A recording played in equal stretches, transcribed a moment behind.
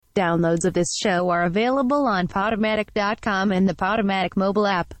Downloads of this show are available on Podomatic.com and the Podomatic mobile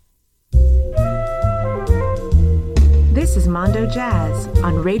app. This is Mondo Jazz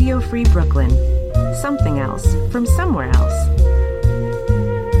on Radio Free Brooklyn. Something else from somewhere else.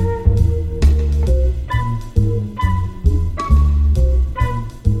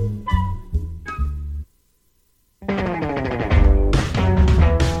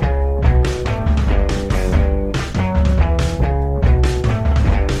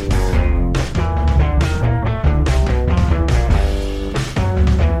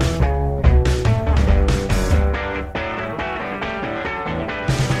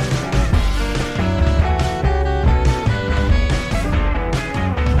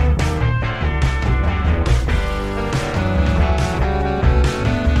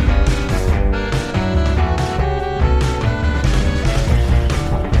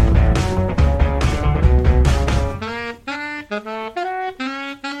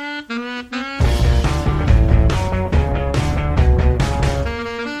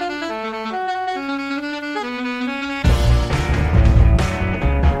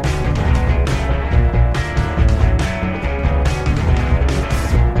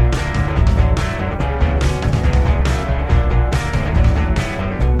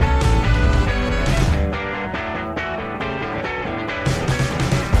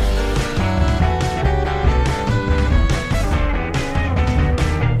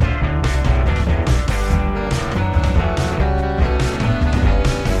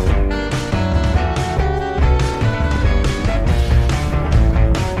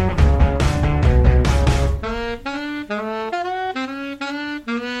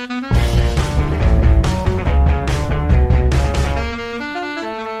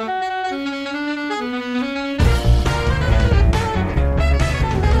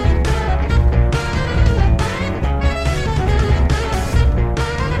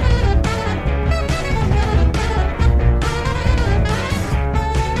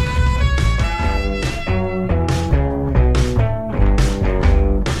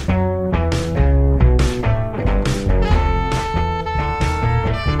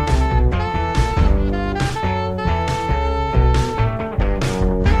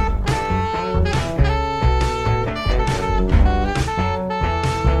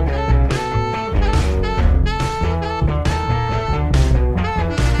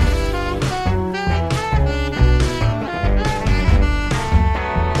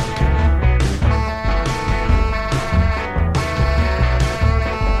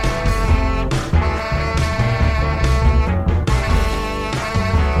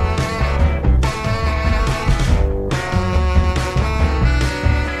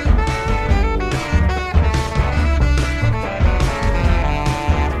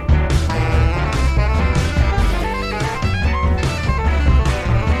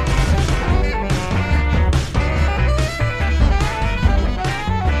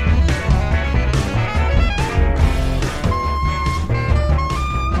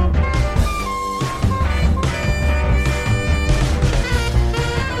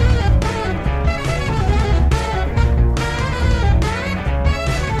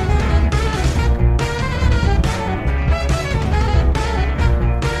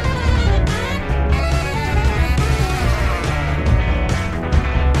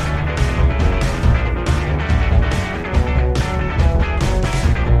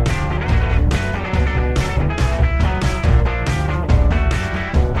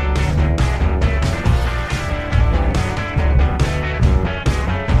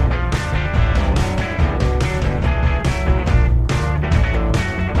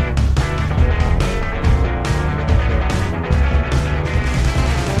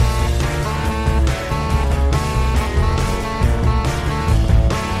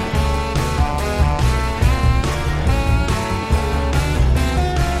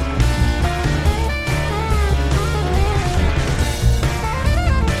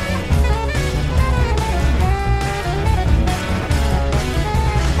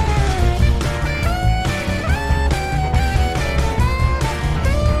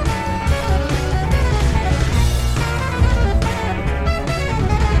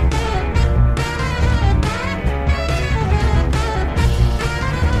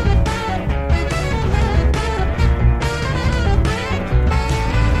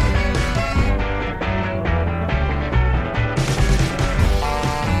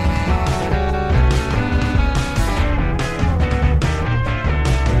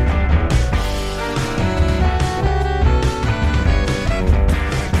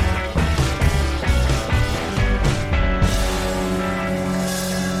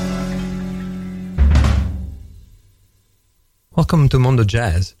 Welcome to Mondo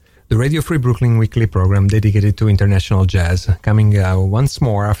Jazz. the Radio Free Brooklyn weekly program dedicated to international jazz, coming once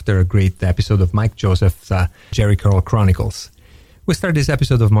more after a great episode of Mike Joseph's Jerry Curl Chronicles. We start this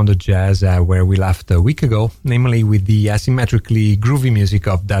episode of Mondo Jazz where we left a week ago, namely with the asymmetrically groovy music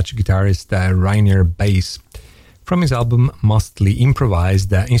of Dutch guitarist Reinier Bass. From his album Mostly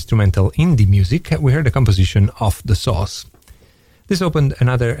Improvised Instrumental Indie Music, we heard a composition Off the Sauce. This opened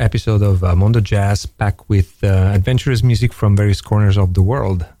another episode of Mondo Jazz, packed with adventurous music from various corners of the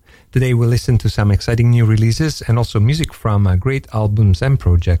world. Today we'll listen to some exciting new releases and also music from great albums and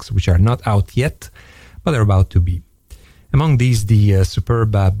projects which are not out yet, but are about to be. Among these, the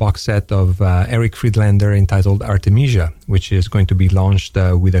superb box set of Eric Friedlander entitled Artemisia, which is going to be launched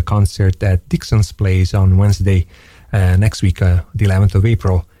with a concert at Dixon's Place on Wednesday next week, the 11th of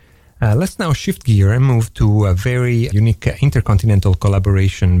April. Let's now shift gear and move to a very unique intercontinental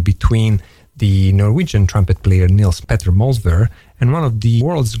collaboration between the Norwegian trumpet player Nils Petter Molver and one of the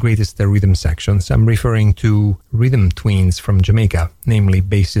world's greatest rhythm sections. I'm referring to Rhythm Twins from Jamaica, namely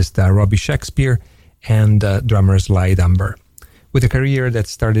bassist Robbie Shakespeare and drummer Sly Dunbar. With a career that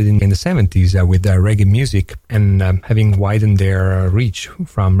started in the 70s with reggae music and having widened their reach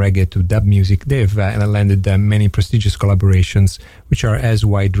from reggae to dub music, they've landed many prestigious collaborations which are as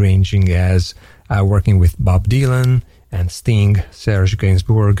wide-ranging as working with Bob Dylan and Sting, Serge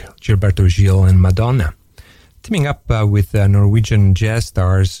Gainsbourg, Gilberto Gil and Madonna. Teaming up with Norwegian jazz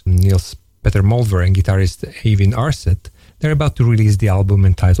stars Nils Petter Molver and guitarist Eivind Arset, they're about to release the album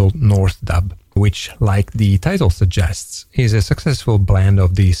entitled North Dub, which, like the title suggests, is a successful blend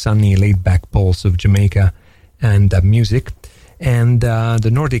of the sunny, laid-back pulse of Jamaica and dub music and the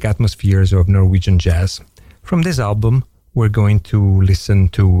Nordic atmospheres of Norwegian jazz. From this album, we're going to listen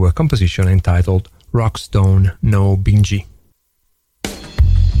to a composition entitled Rockstone No Binji.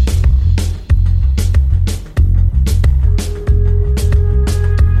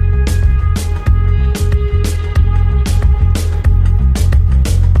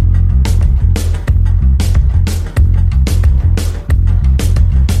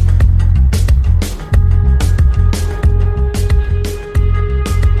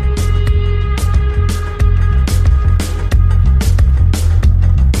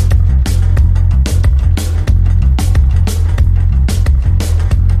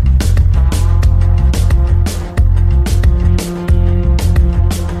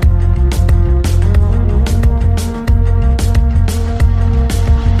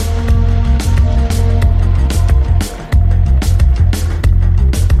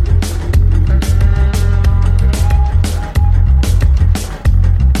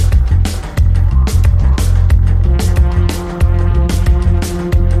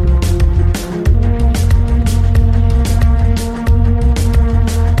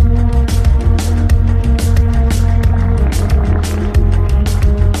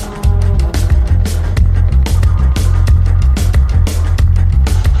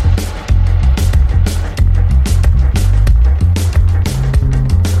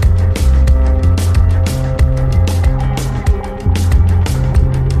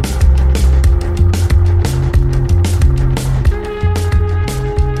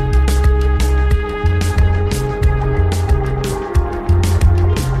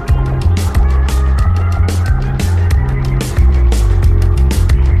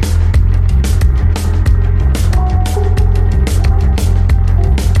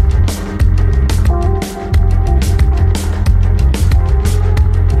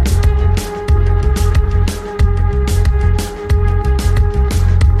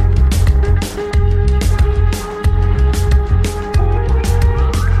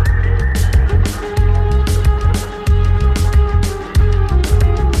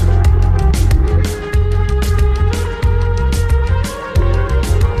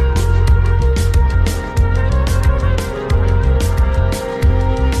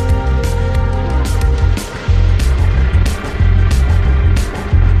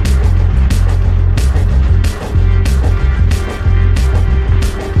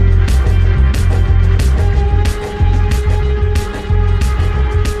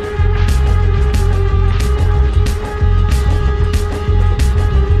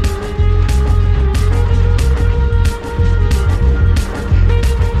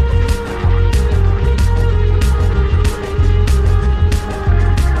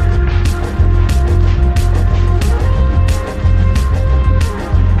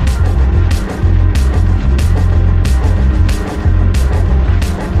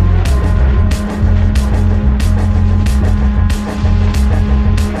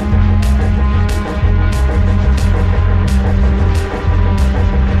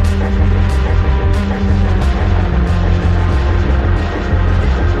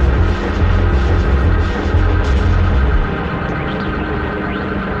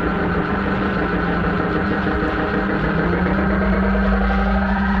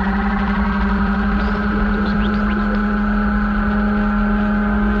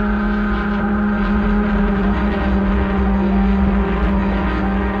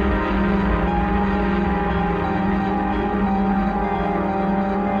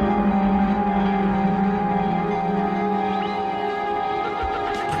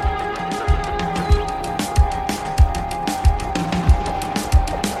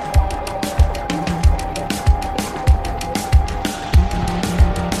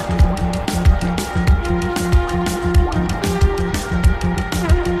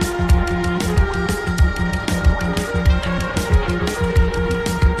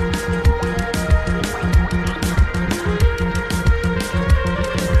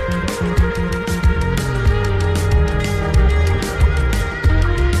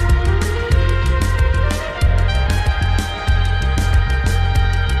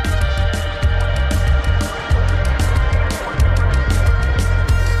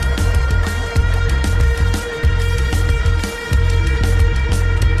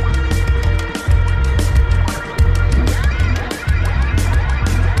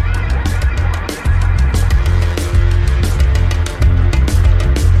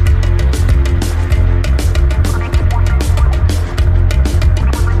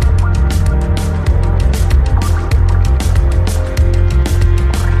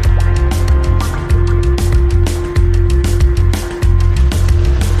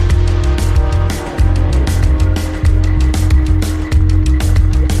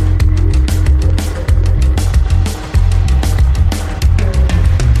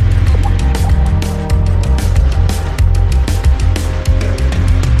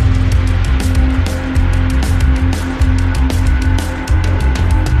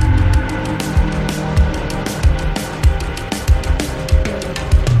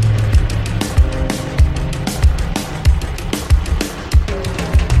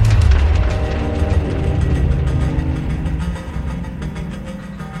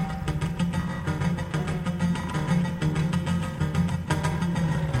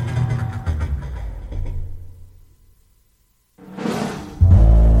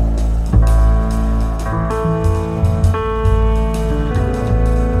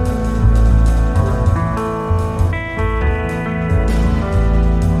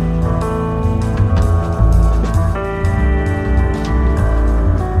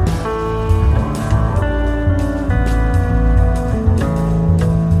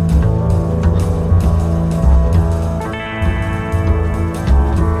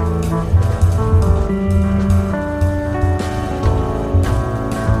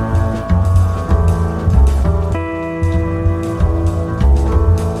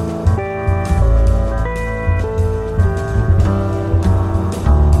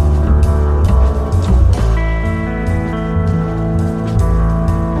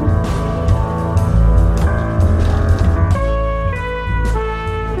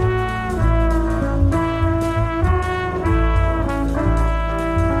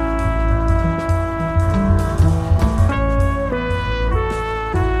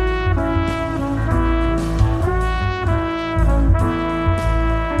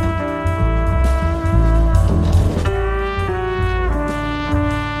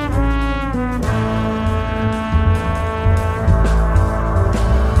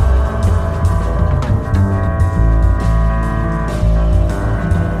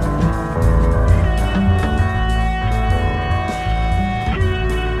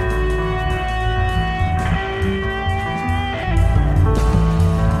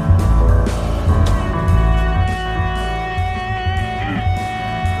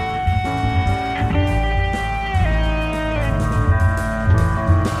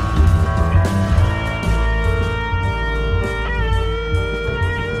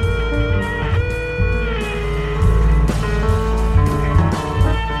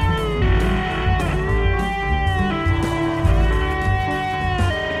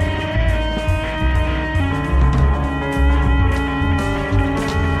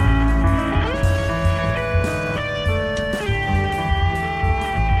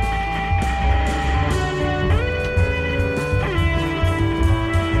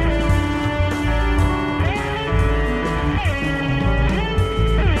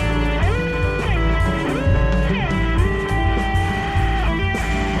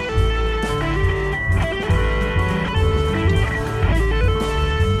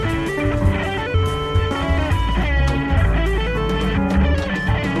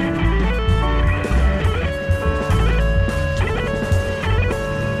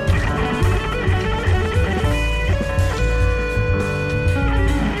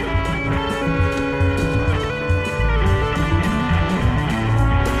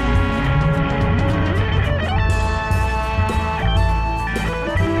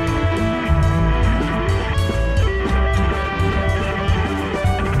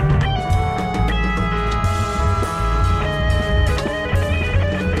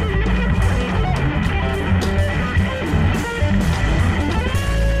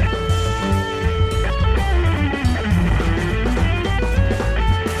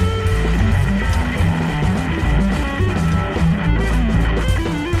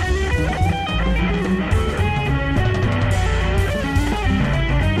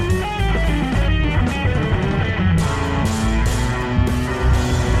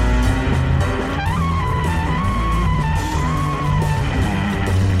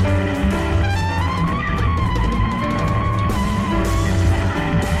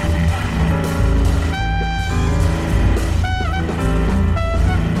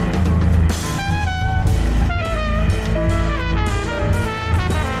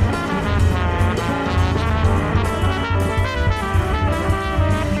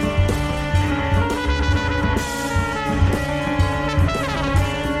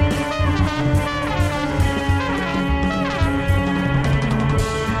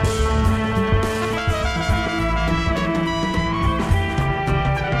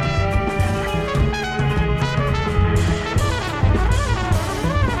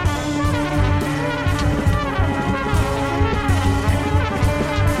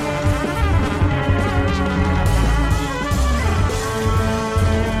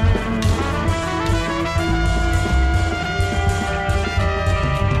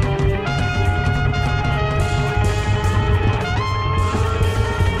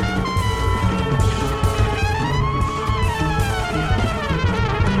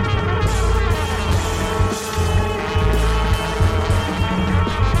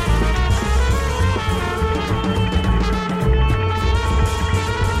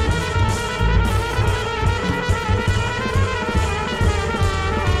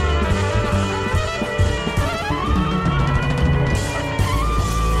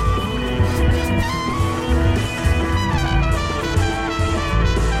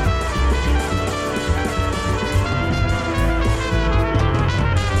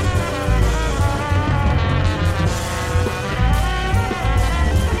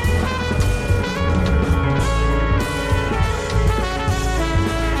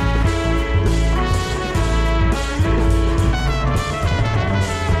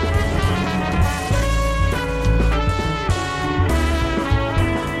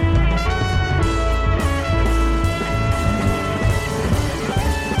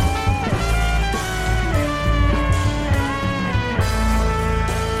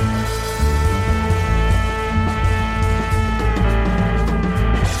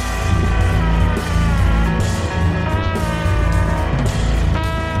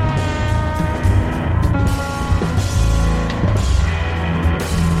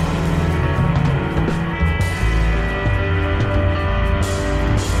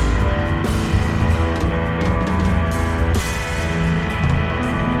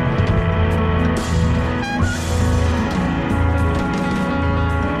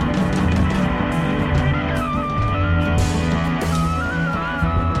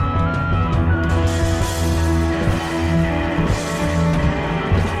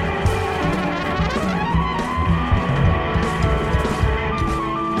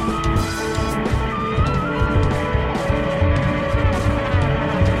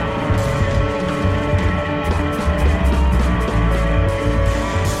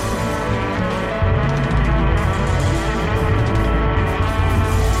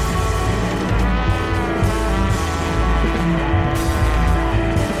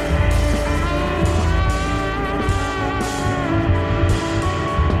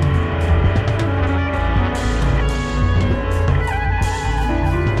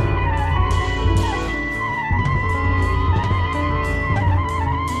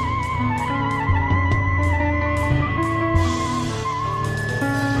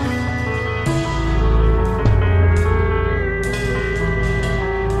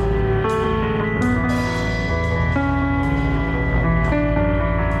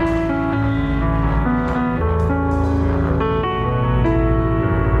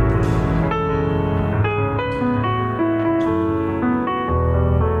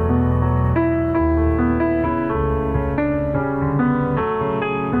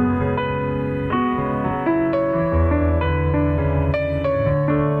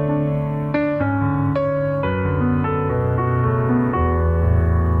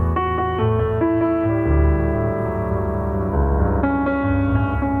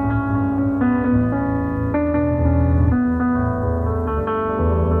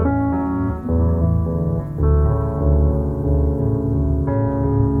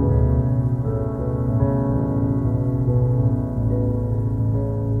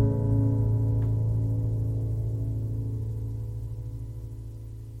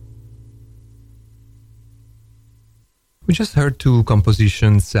 We just heard two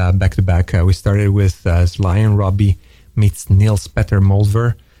compositions back to back. We started with Sly and Robbie meets Niels Petter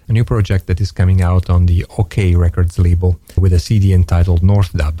Molver, a new project that is coming out on the OK Records label with a CD entitled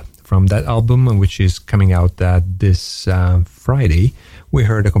North Dub. From that album, which is coming out this Friday, we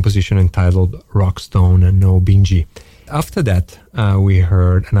heard a composition entitled Rockstone and No Binji. After that, we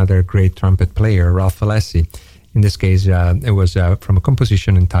heard another great trumpet player, Ralph Alessi. In this case, it was from a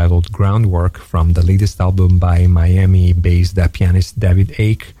composition entitled Groundwork from the latest album by Miami-based pianist David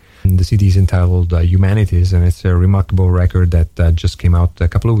Ake. And the CD is entitled Humanities, and it's a remarkable record that just came out a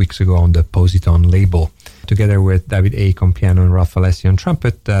couple of weeks ago on the Positon label. Together with David Ake on piano and Ralph Alessi on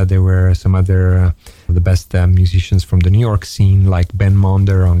trumpet, there were some other the best musicians from the New York scene, like Ben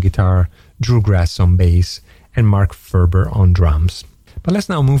Monder on guitar, Drew Grass on bass, and Mark Ferber on drums. But let's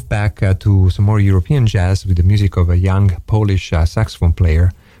now move back to some more European jazz with the music of a young Polish saxophone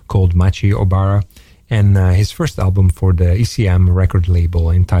player called Maciej Obara and his first album for the ECM record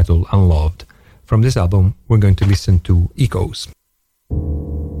label entitled Unloved. From this album, we're going to listen to Echoes.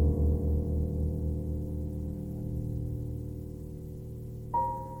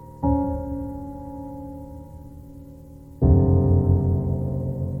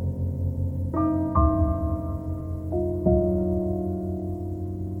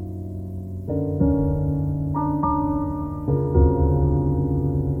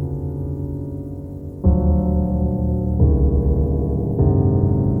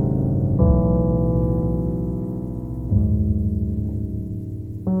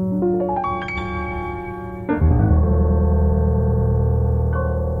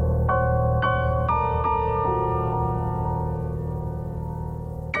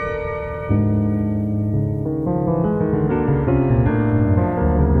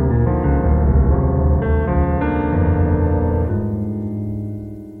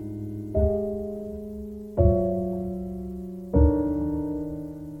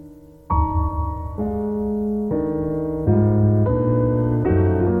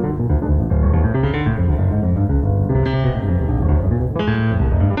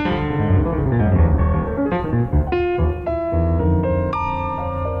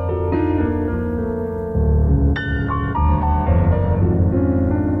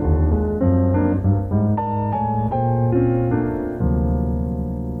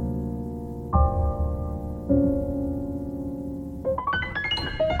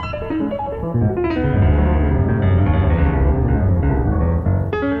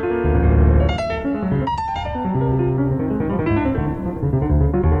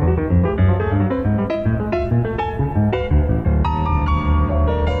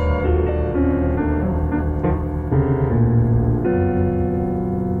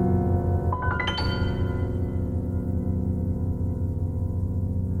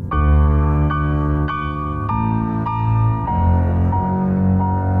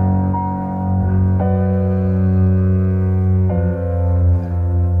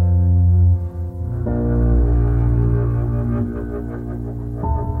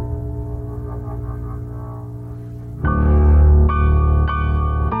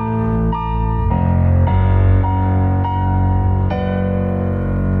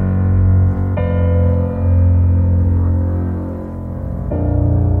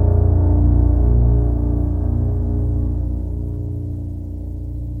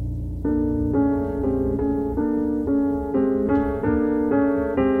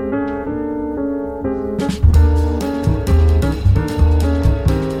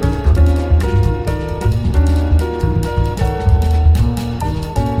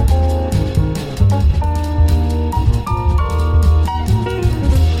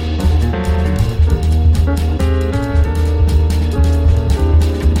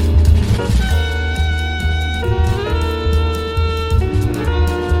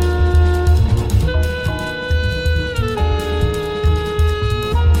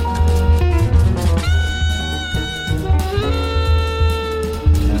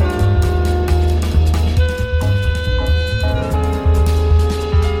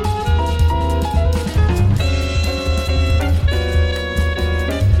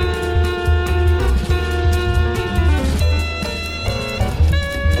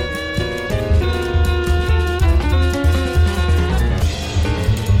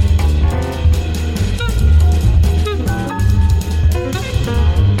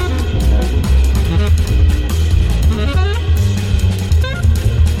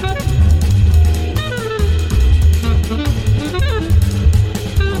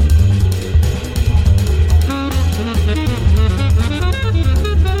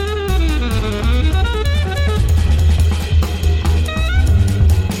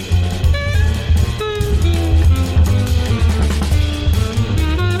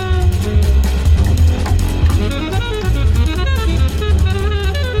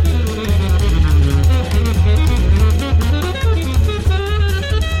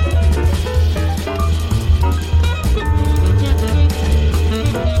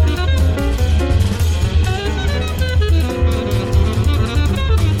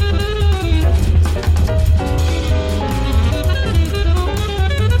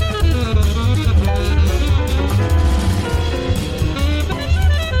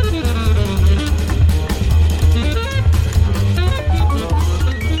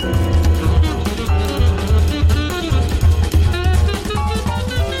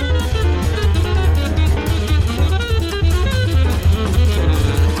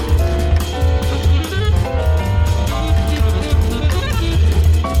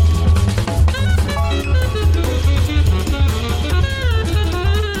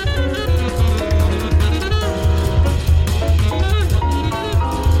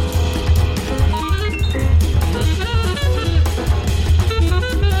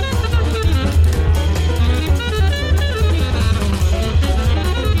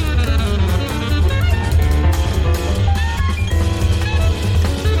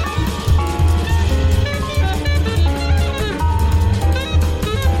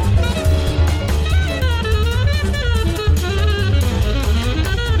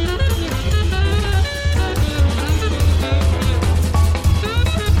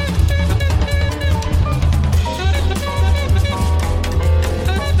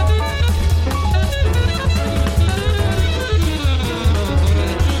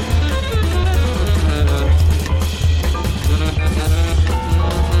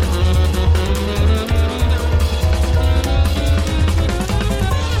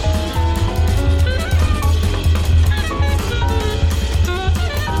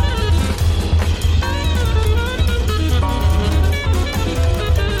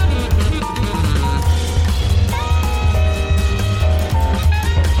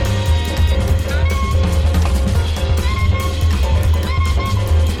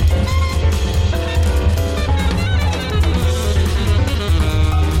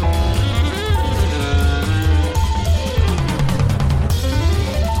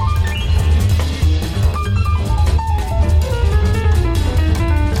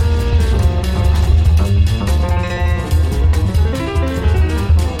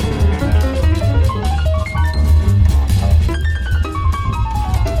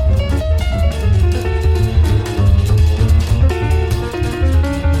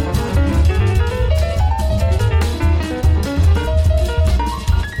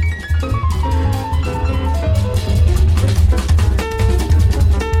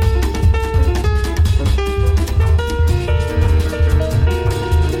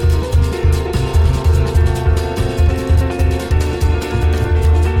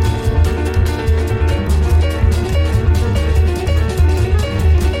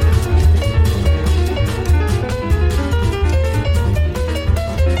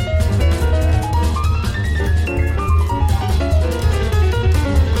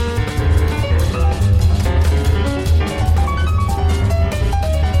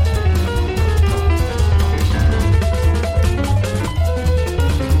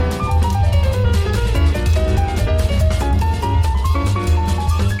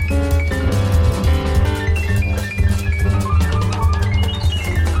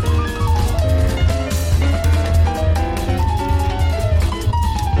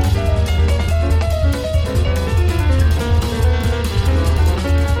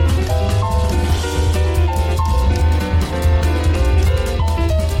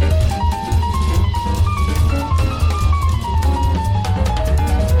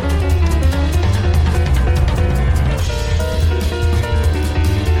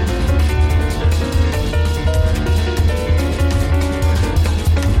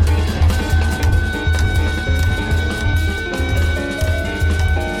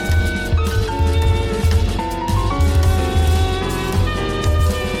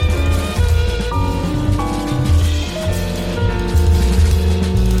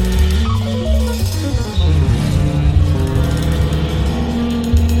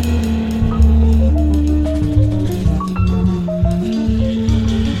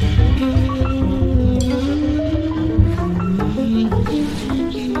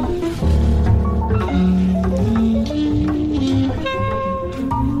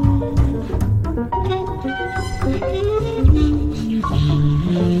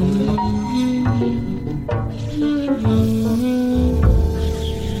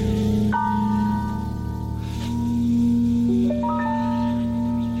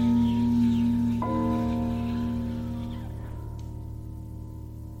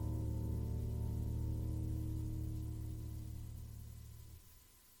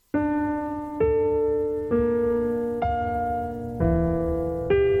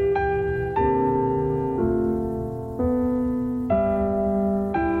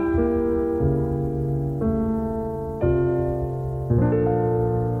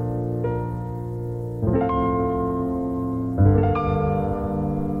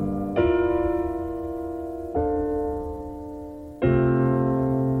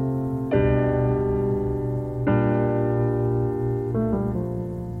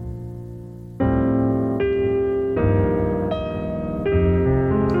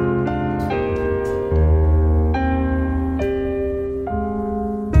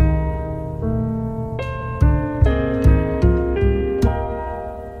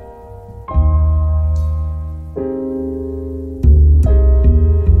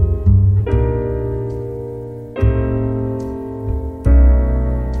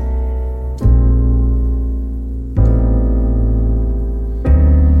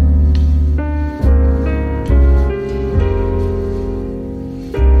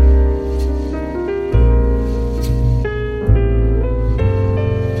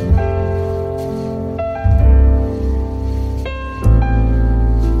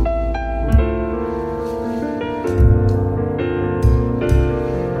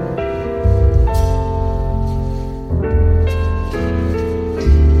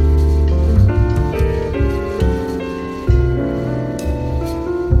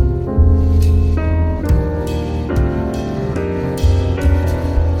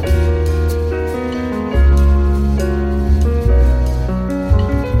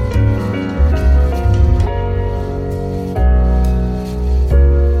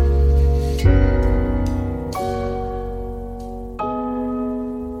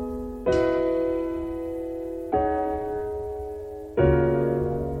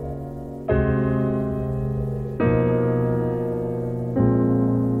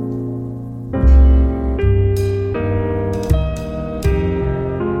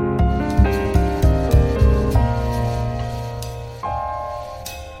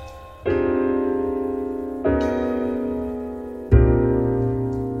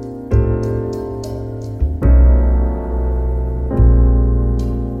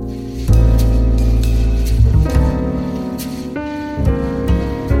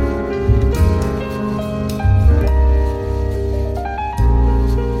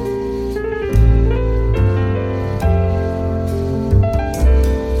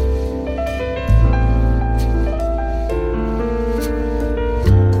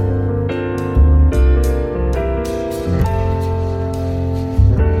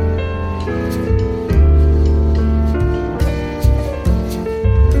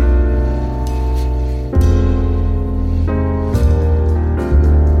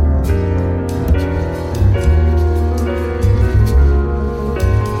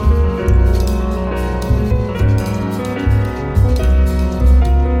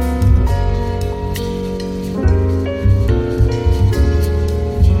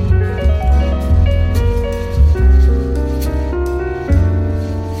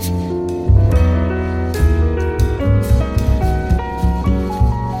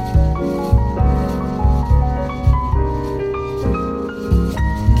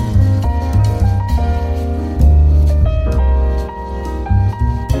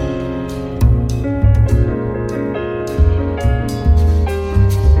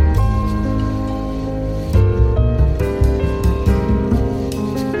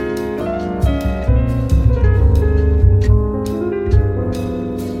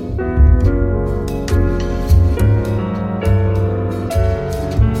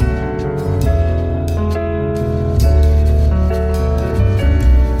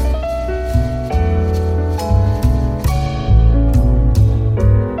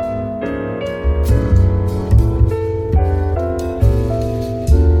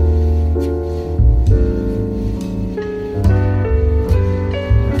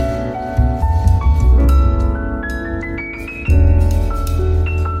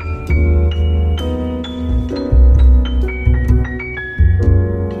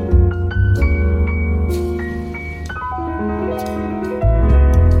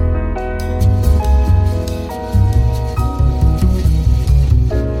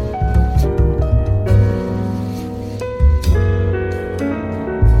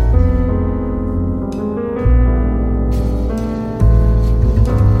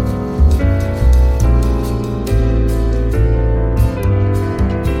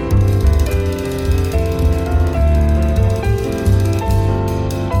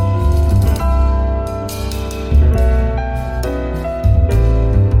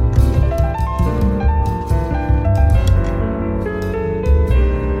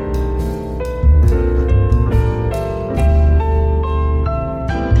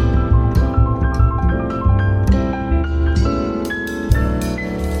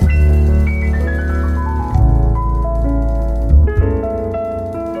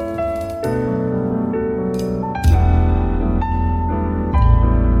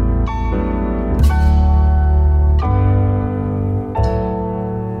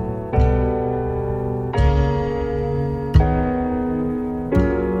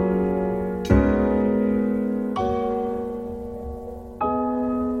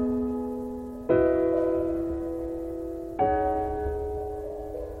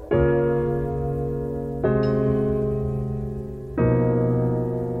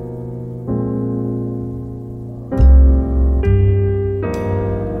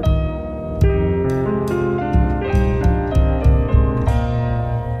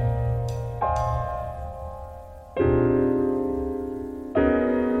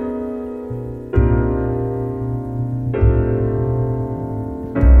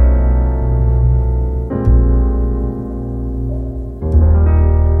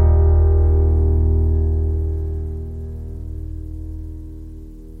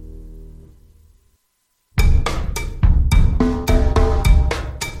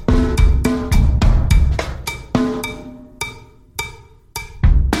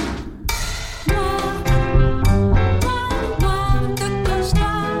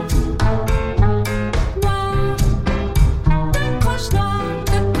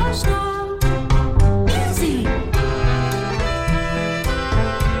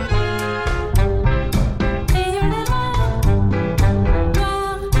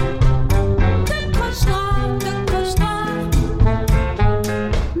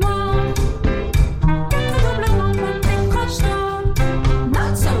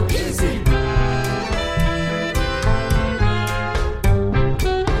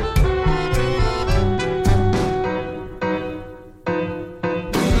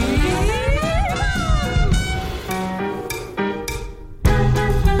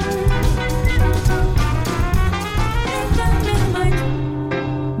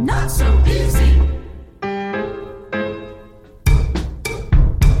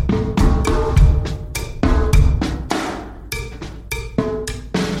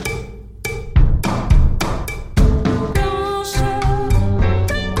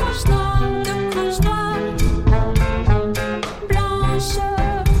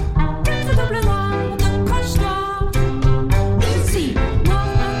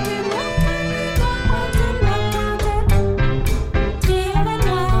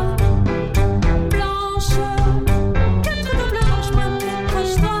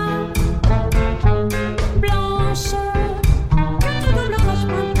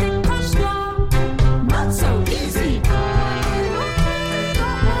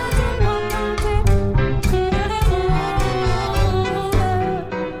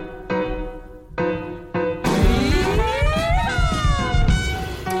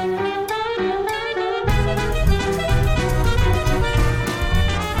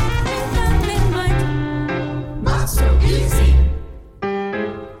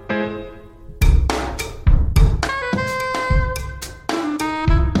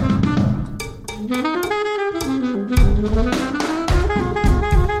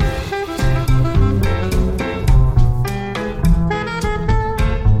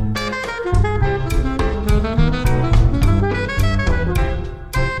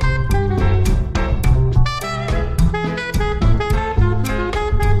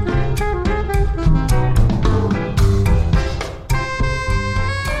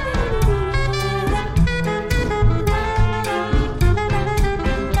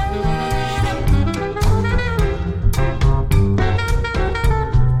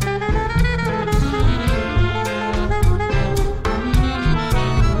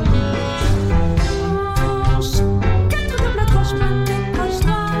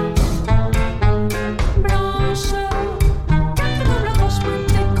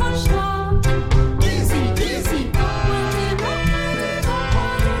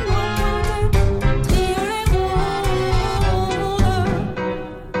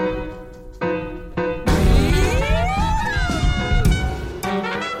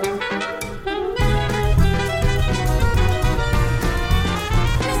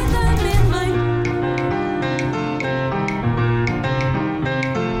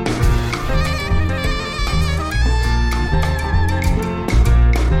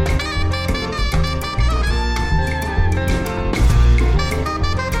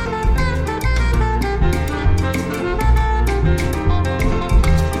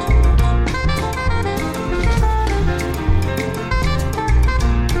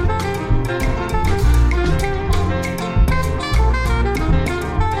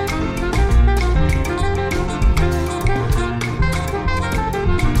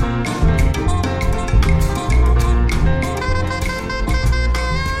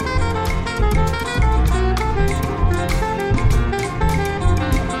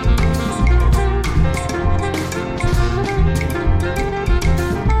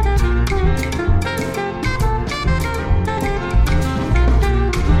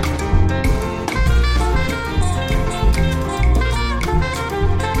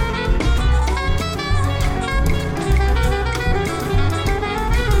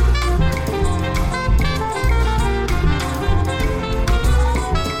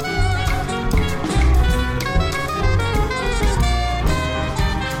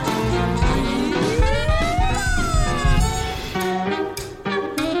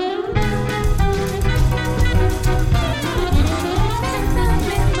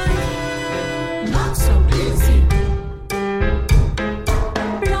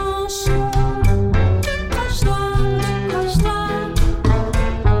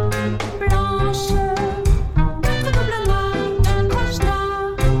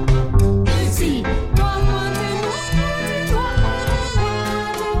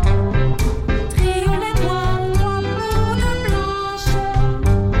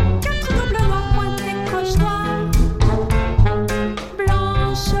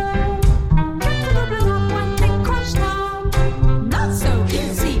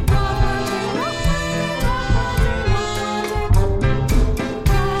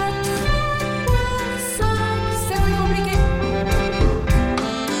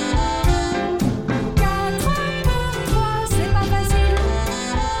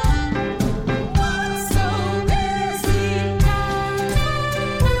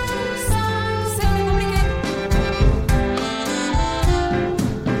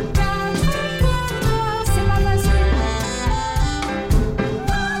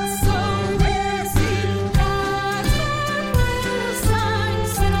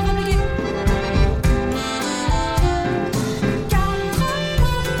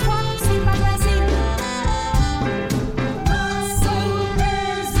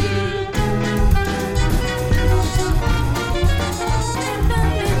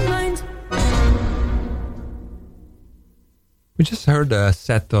 We just heard a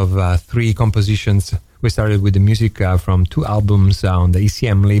set of three compositions. We started with the music from two albums on the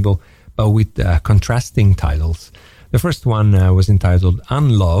ECM label, but with contrasting titles. The first one was entitled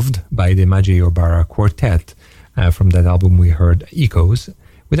Unloved by the Maciej Orbara Quartet. From that album we heard Echoes.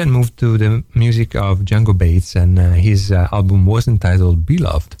 We then moved to the music of Django Bates, and his album was entitled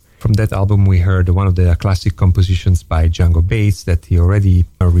Beloved. From that album we heard one of the classic compositions by Django Bates that he already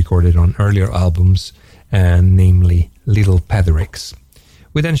recorded on earlier albums, namely Little Petherick's.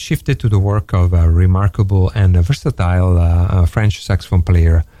 We then shifted to the work of a remarkable and versatile French saxophone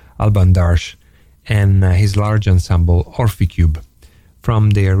player, Alban Darche, and his large ensemble Orphicube. From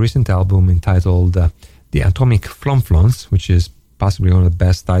their recent album entitled The Atomic Flonflons, which is possibly one of the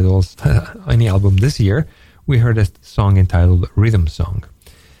best titles any album this year, we heard a song entitled Rhythm Song.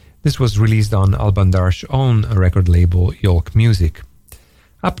 This was released on Alban Darche's own record label, Yolk Music.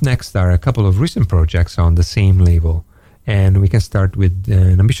 Up next are a couple of recent projects on the same label, and we can start with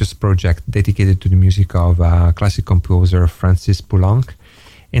an ambitious project dedicated to the music of classic composer Francis Poulenc,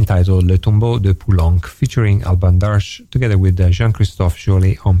 entitled Le Tombeau de Poulenc, featuring Alban Darche together with Jean-Christophe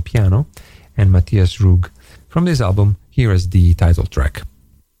Joly on piano and Matthias Rug. From this album, here is the title track.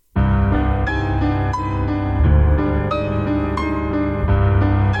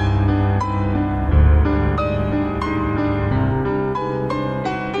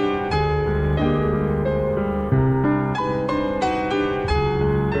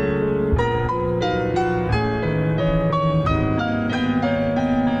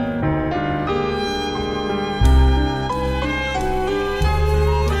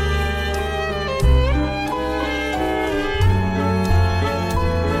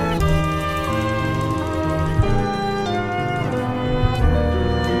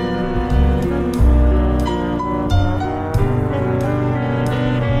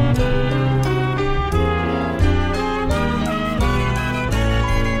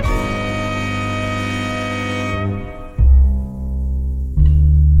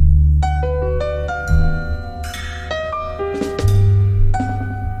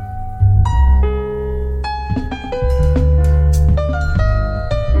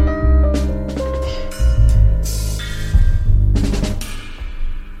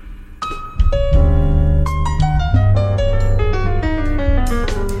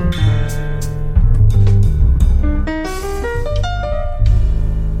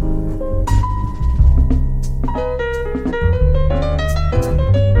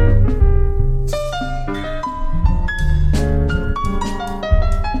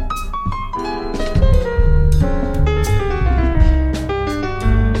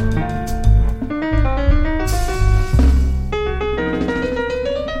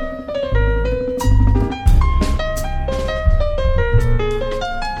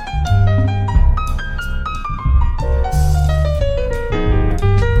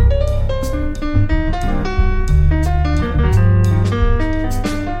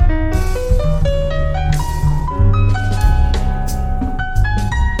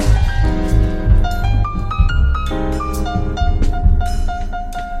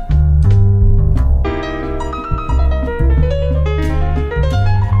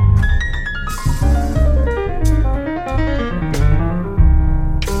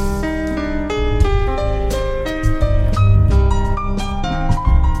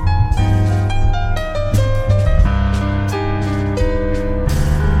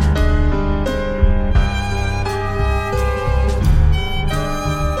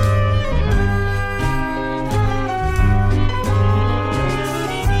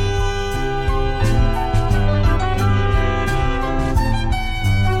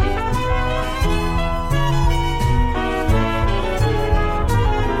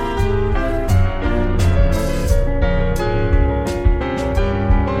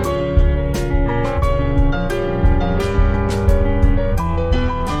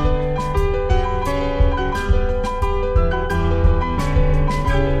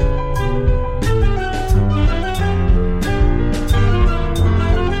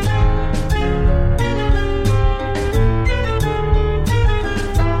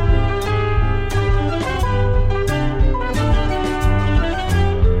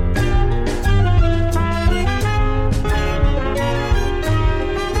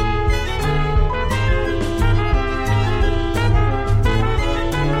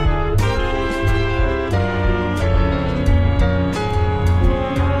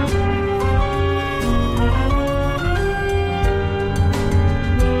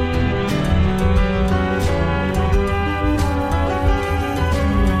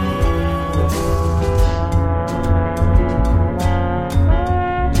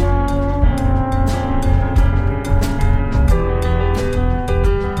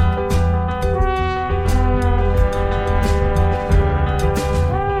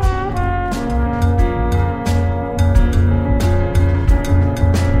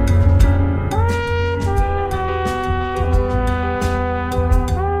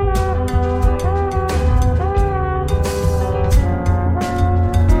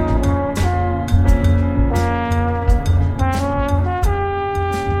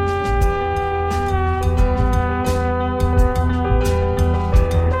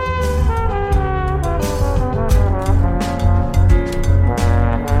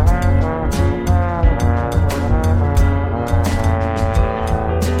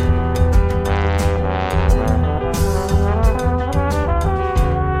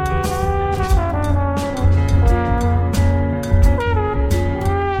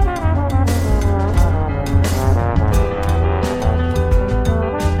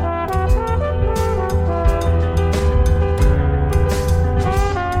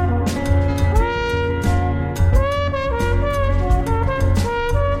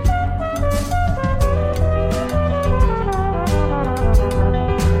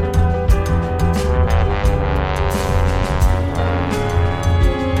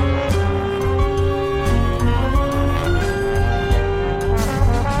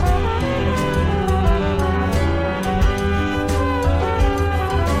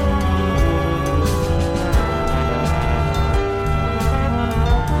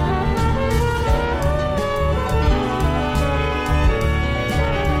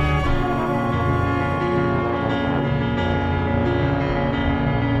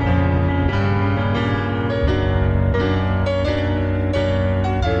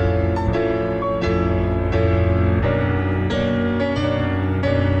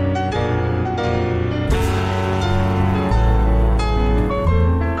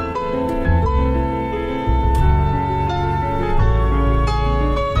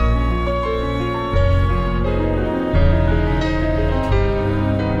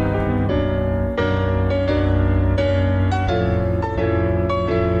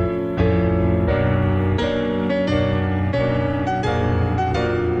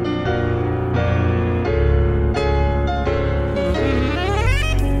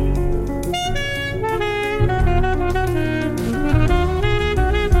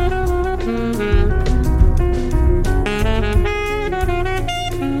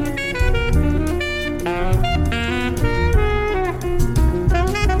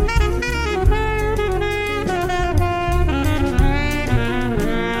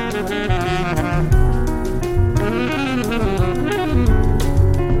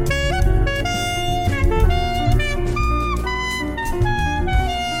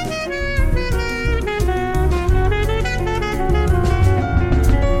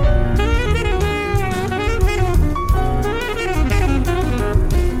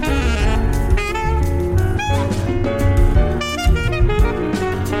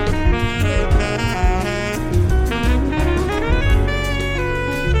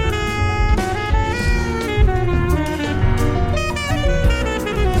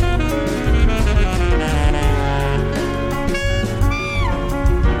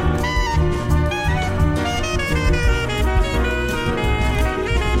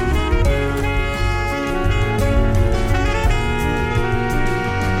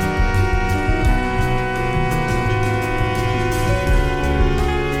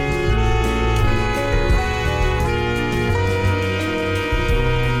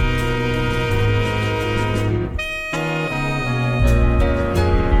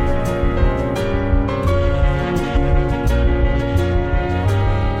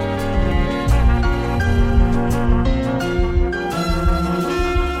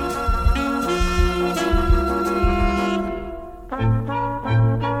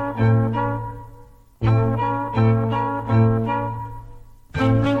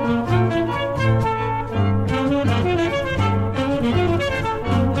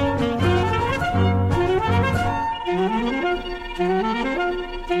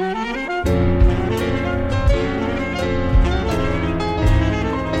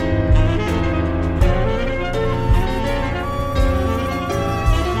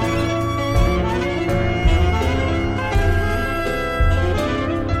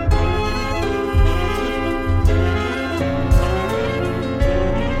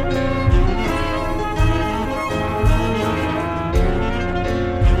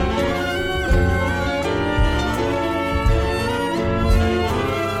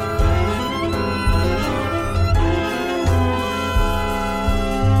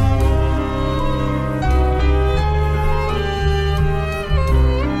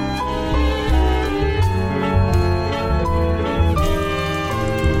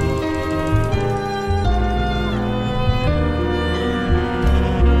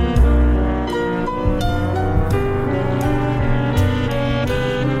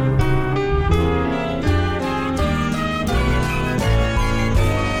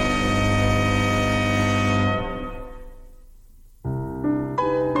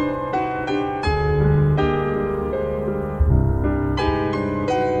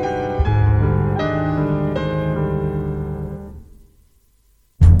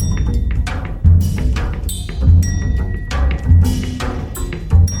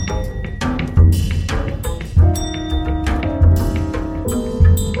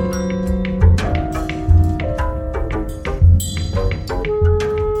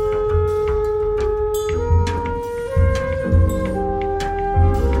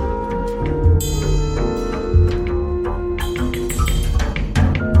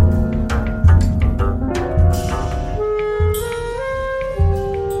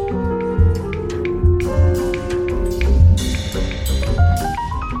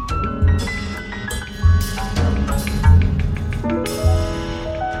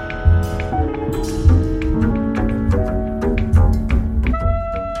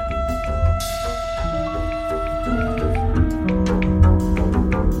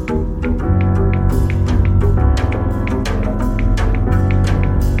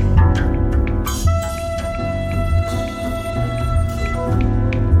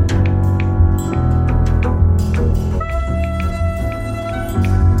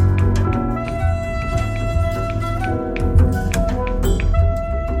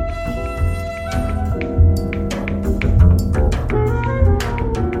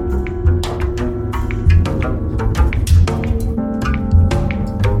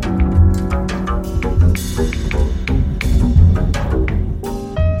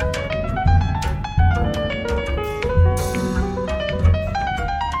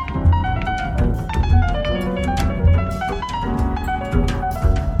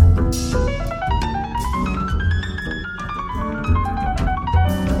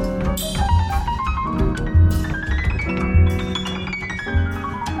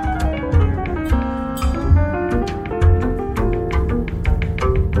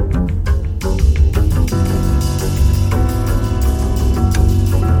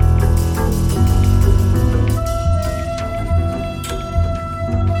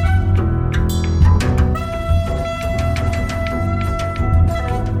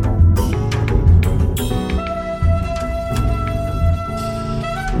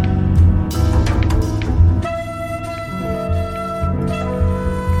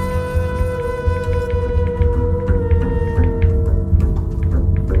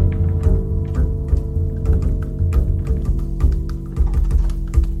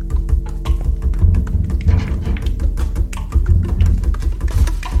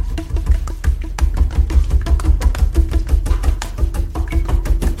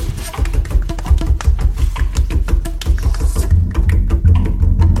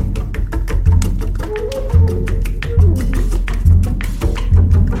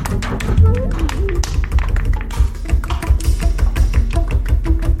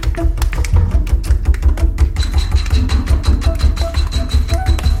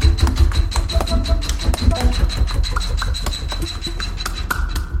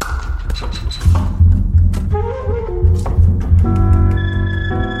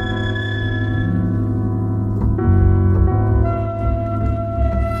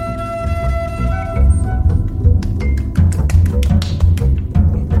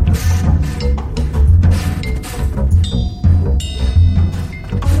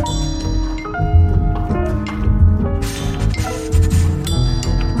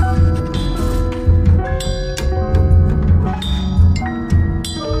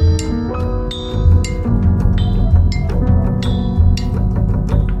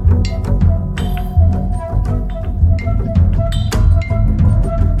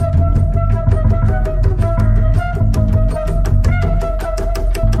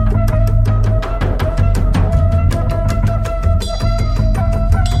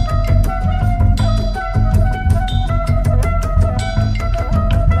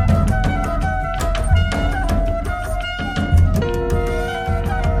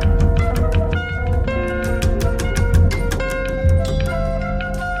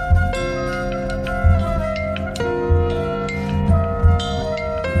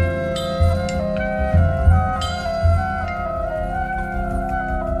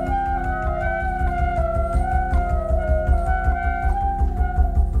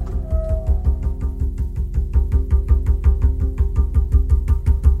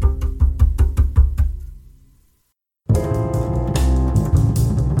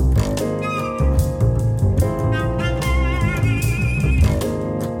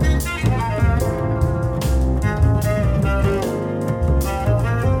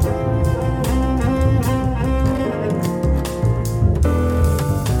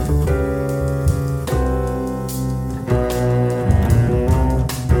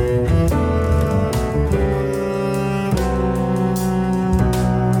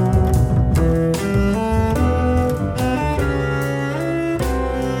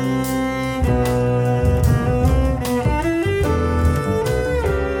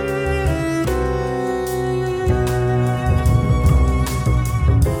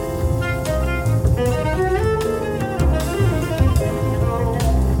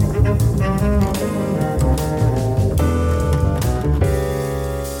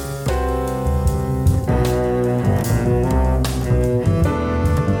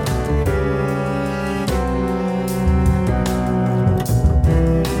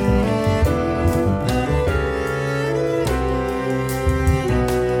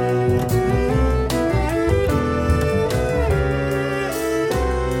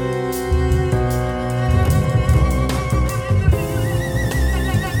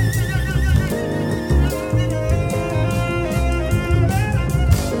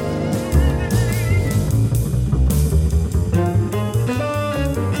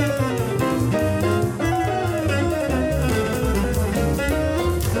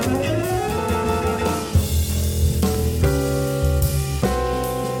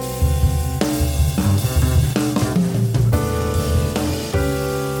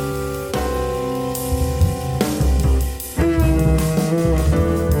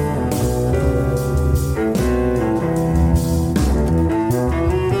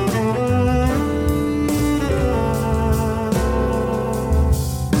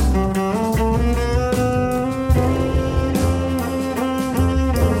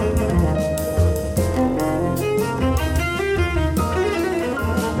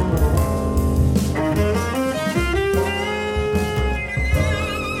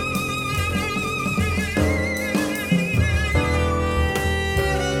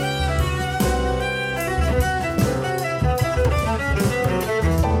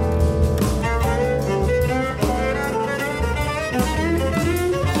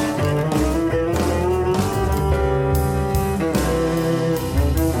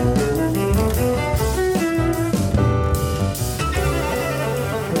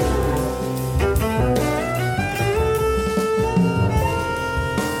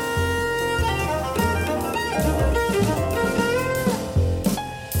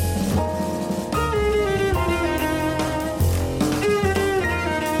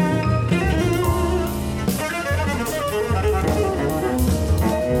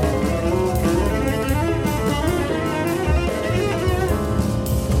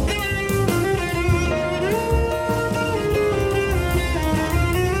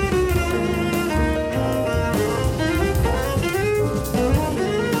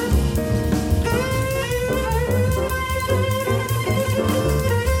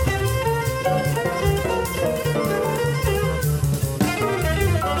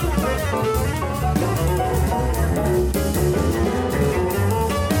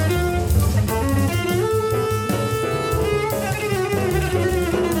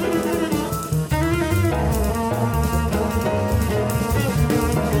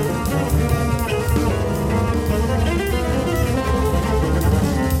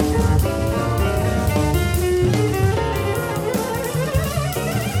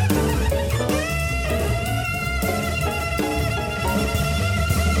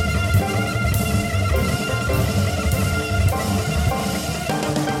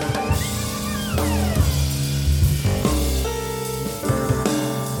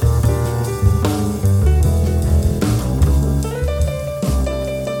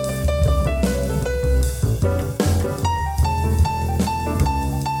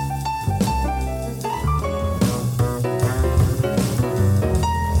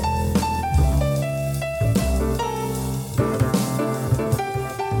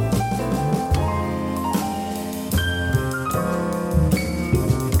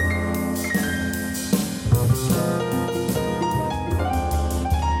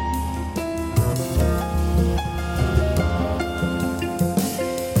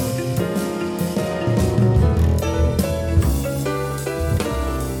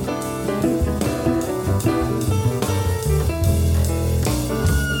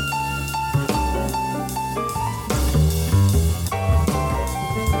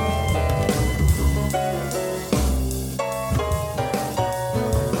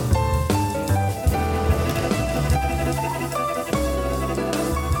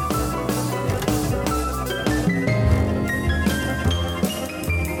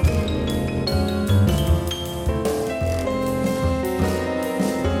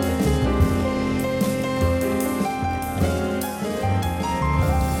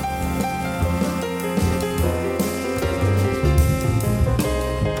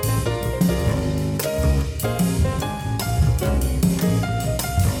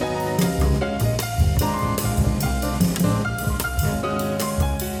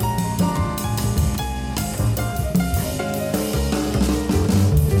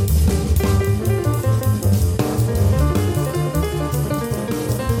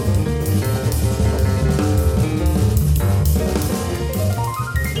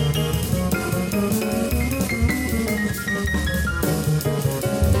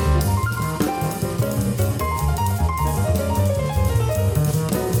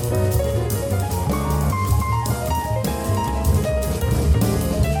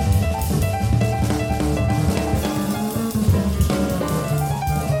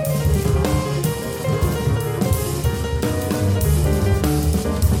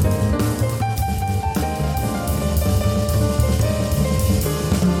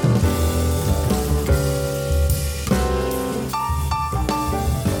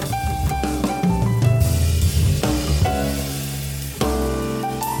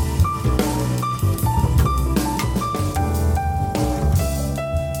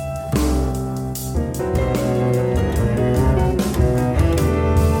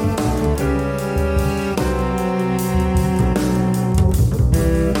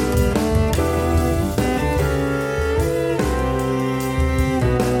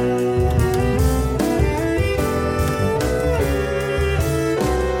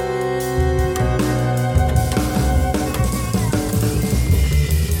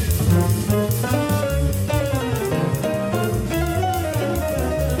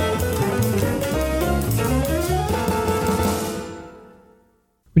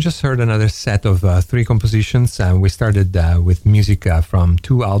 We just heard another set of 3 compositions. We started with music from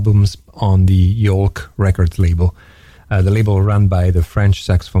 2 albums on the Yolk Records label, the label run by the French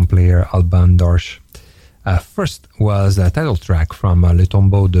saxophone player Alban Dorsch. First was a title track from Le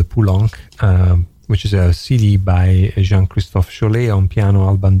Tombeau de Poulenc, which is a CD by Jean-Christophe Chollet on piano,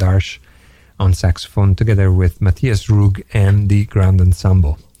 Alban Dorsch on saxophone, together with Matthias Rug and the Grand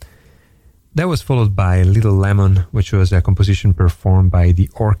Ensemble. That was followed by Little Lemon, which was a composition performed by the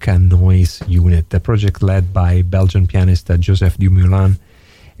Orca Noise Unit, a project led by Belgian pianist Joseph Dumoulin,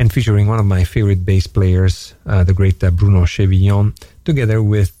 and featuring one of my favorite bass players, the great Bruno Chevillon, together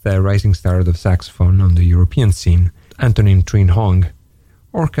with a rising star of saxophone on the European scene, Antonin Trinhong.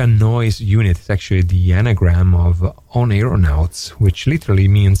 Orca Noise Unit is actually the anagram of On Aeronauts, which literally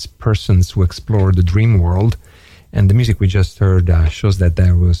means persons who explore the dream world. And the music we just heard shows that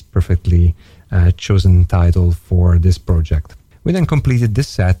there was perfectly chosen title for this project. We then completed this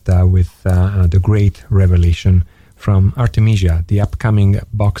set with The Great Revelation from Artemisia, the upcoming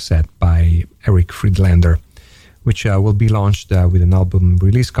box set by Eric Friedlander, which will be launched with an album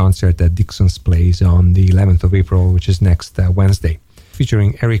release concert at Dixon's Place on the 11th of April, which is next Wednesday,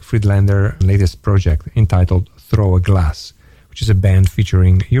 featuring Eric Friedlander's latest project entitled Throw a Glass, which is a band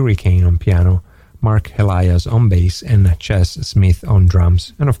featuring Yuri Kane on piano, Mark Elias on bass, and Chess Smith on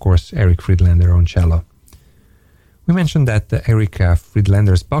drums, and of course Eric Friedlander on cello. We mentioned that Eric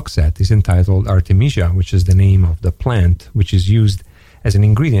Friedlander's box set is entitled Artemisia, which is the name of the plant which is used as an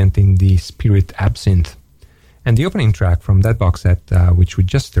ingredient in the spirit absinthe. And the opening track from that box set, which we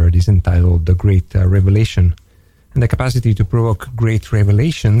just heard, is entitled The Great Revelation. And the capacity to provoke great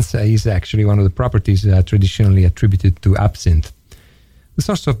revelations is actually one of the properties traditionally attributed to absinthe. The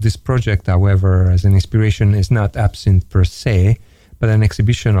source of this project, however, as an inspiration, is not absinthe per se, but an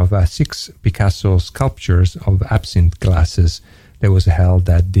exhibition of 6 Picasso sculptures of absinthe glasses that was held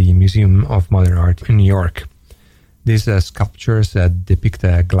at the Museum of Modern Art in New York. These sculptures depict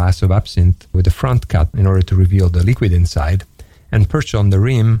a glass of absinthe with a front cut in order to reveal the liquid inside, and perched on the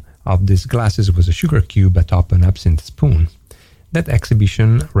rim of these glasses was a sugar cube atop an absinthe spoon. That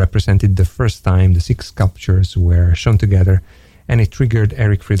exhibition represented the first time the 6 sculptures were shown together, and it triggered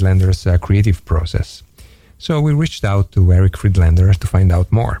Eric Friedlander's creative process. So we reached out to Eric Friedlander to find out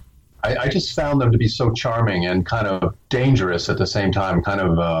more. I just found them to be so charming and kind of dangerous at the same time.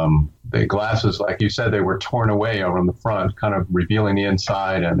 The glasses, like you said, they were torn away over on the front, kind of revealing the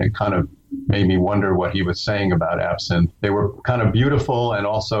inside, and it kind of made me wonder what he was saying about absinthe. They were kind of beautiful, and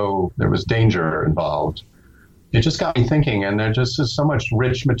also there was danger involved. It just got me thinking, and there just is so much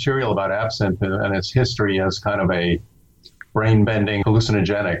rich material about absinthe and its history as kind of a brain-bending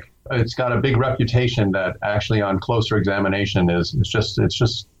hallucinogenic. It's got a big reputation that actually on closer examination it's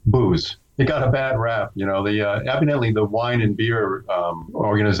just booze. It got a bad rap. Evidently the wine and beer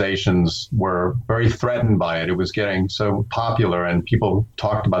organizations were very threatened by it. It was getting so popular, and people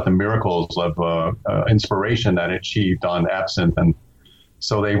talked about the miracles of inspiration that it achieved on absinthe, and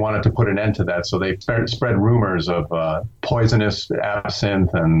so they wanted to put an end to that. So they spread rumors of poisonous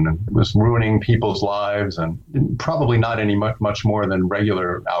absinthe, and it was ruining people's lives, and probably not any much more than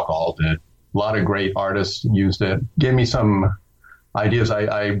regular alcohol did. A lot of great artists used it. Gave me some ideas.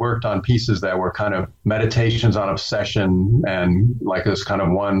 I worked on pieces that were kind of meditations on obsession, and like this kind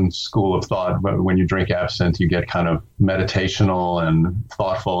of one school of thought. But when you drink absinthe, you get kind of meditational and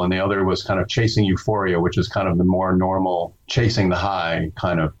thoughtful, and the other was kind of chasing euphoria, which is kind of the more normal chasing the high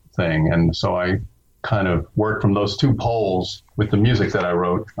kind of thing. And so I kind of worked from those 2 poles with the music that I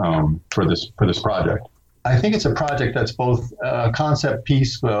wrote for this project. I think it's a project that's both a concept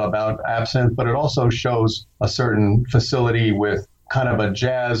piece about absinthe, but it also shows a certain facility with kind of a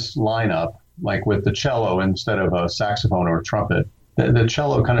jazz lineup, like with the cello instead of a saxophone or a trumpet. The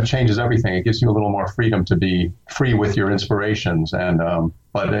cello kind of changes everything. It gives you a little more freedom to be free with your inspirations. And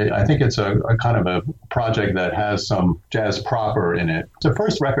but I think it's a kind of a project that has some jazz proper in it. It's the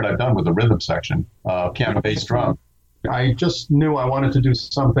first record I've done with a rhythm section, piano, bass, drum. I just knew I wanted to do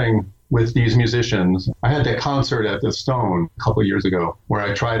something with these musicians. I had a concert at the Stone a couple of years ago where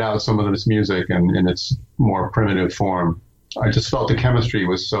I tried out some of this music in its more primitive form. I just felt the chemistry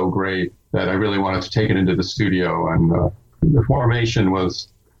was so great that I really wanted to take it into the studio, and the formation was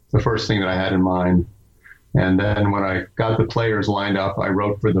the first thing that I had in mind. And then when I got the players lined up, I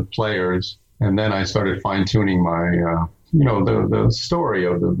wrote for the players, and then I started fine-tuning my, the story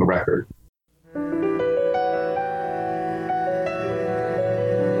of the record.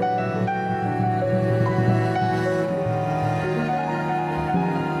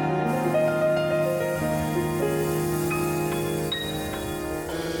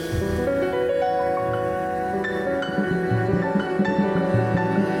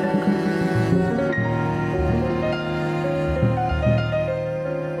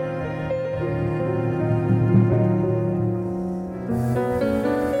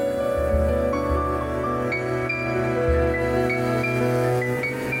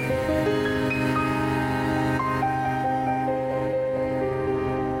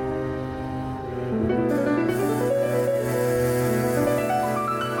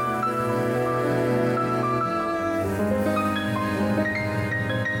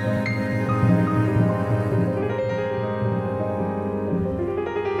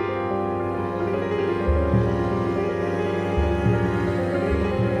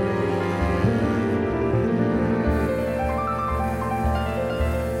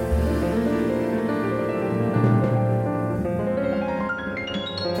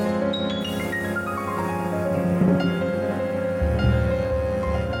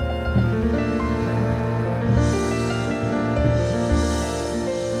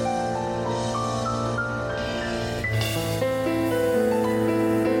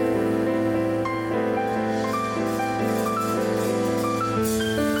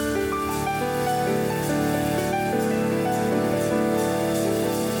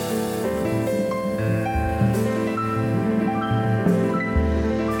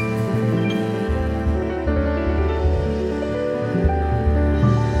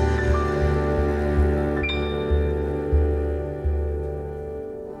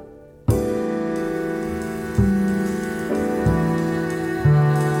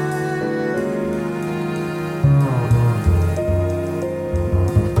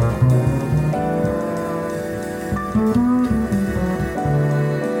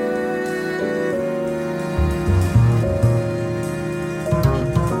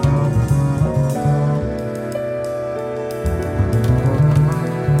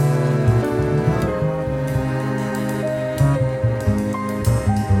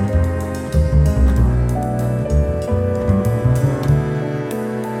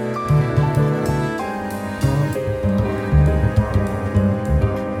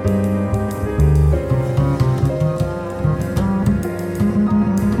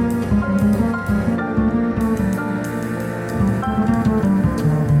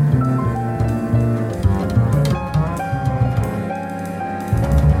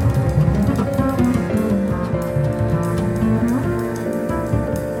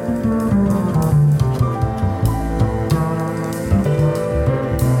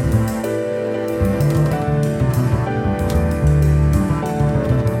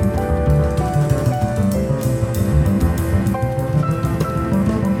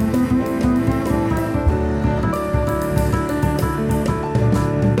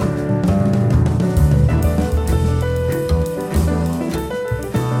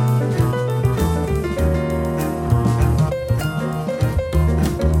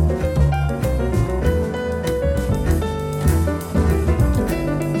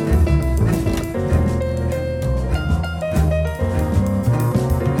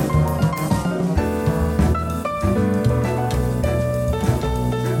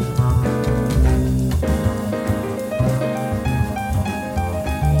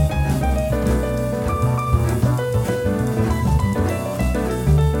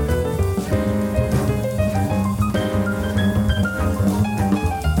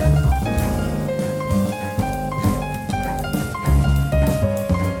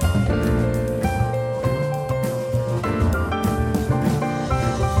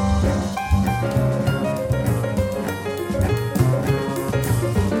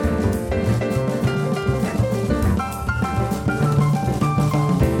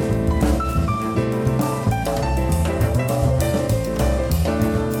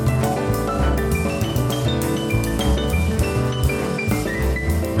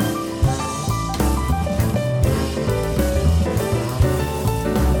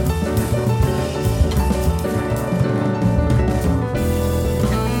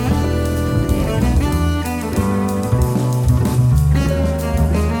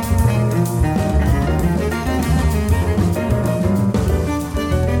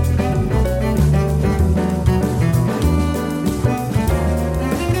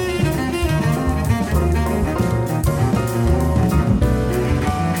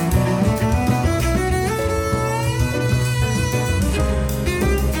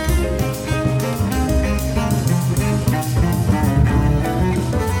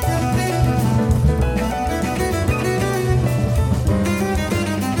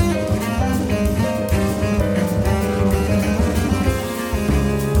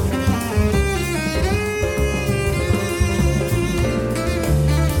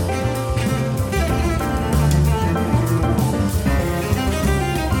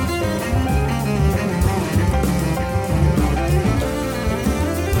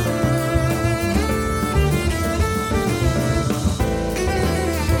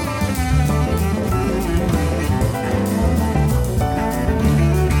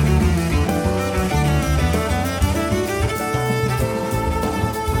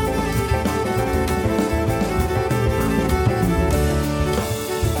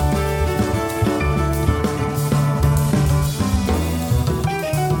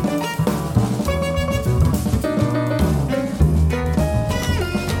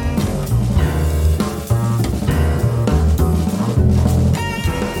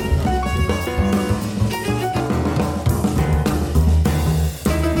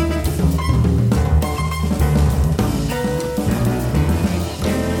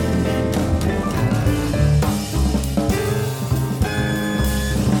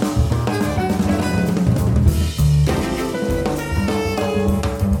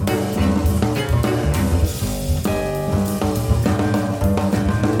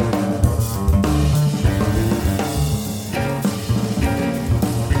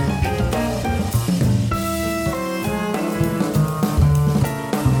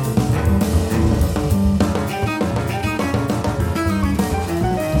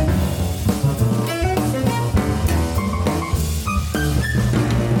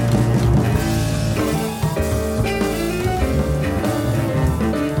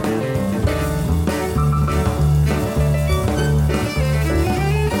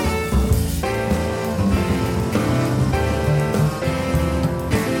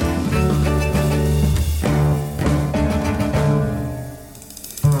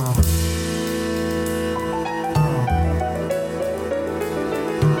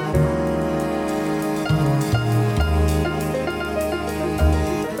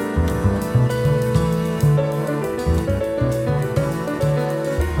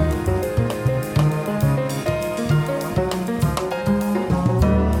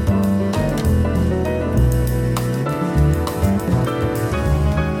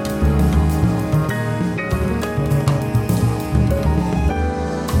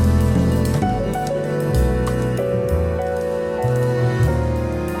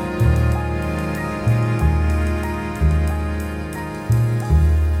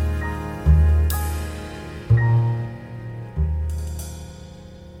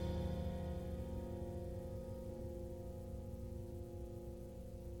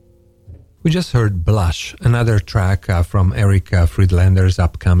 We just heard Blush, another track from Eric Friedlander's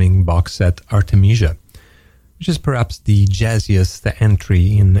upcoming box set Artemisia, which is perhaps the jazziest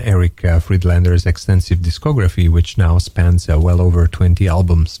entry in Eric Friedlander's extensive discography, which now spans well over 20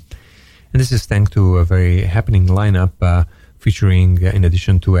 albums. And this is thanks to a very happening lineup featuring, in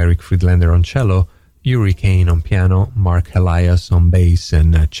addition to Eric Friedlander on cello, Yuri Kane on piano, Mark Elias on bass,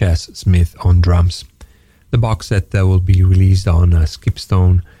 and Chess Smith on drums. The box set will be released on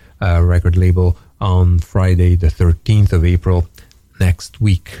Skipstone record label on Friday the 13th of April next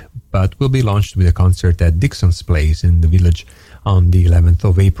week, but will be launched with a concert at Dixon's Place in the Village on the 11th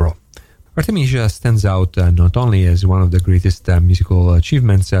of April. Artemisia stands out not only as one of the greatest musical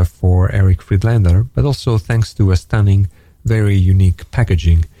achievements for Eric Friedlander, but also thanks to a stunning, very unique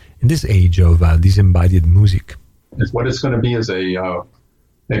packaging in this age of disembodied music. What it's going to be is a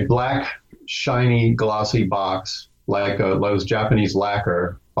black, shiny, glossy box like those Japanese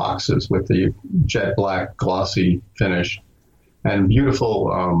lacquer boxes with the jet black glossy finish, and beautiful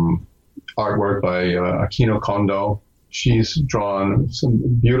artwork by Akino Kondo. She's drawn some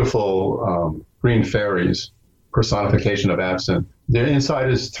beautiful green fairies, personification of absinthe. The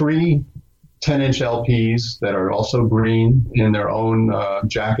inside is 3 10-inch LPs that are also green in their own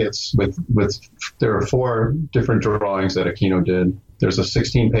jackets. There are 4 different drawings that Akino did. There's a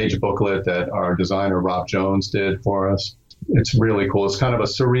 16-page booklet that our designer Rob Jones did for us. It's really cool. It's kind of a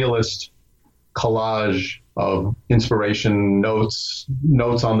surrealist collage of inspiration, notes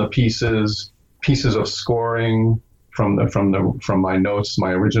on the pieces of scoring from my notes,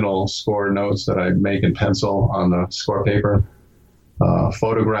 my original score notes that I make in pencil on the score paper,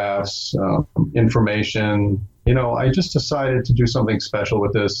 photographs, information. I just decided to do something special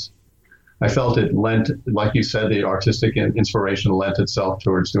with this. I felt it lent, like you said, the artistic inspiration lent itself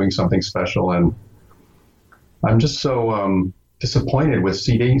towards doing something special, and I'm just so disappointed with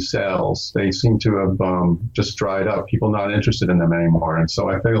CD sales. They seem to have just dried up. People not interested in them anymore. And so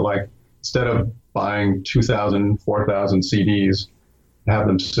I feel like instead of buying 2,000, 4,000 CDs, have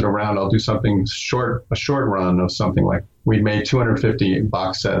them sit around, I'll do something short, a short run of something like we made 250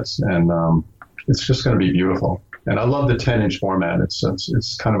 box sets, and it's just going to be beautiful. And I love the 10-inch format.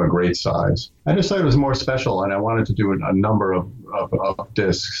 It's kind of a great size. I just thought it was more special, and I wanted to do a number of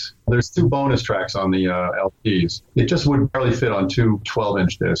discs. There's 2 bonus tracks on the LPs. It just would barely fit on 2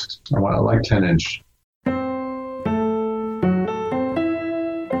 12-inch discs. I like 10-inch.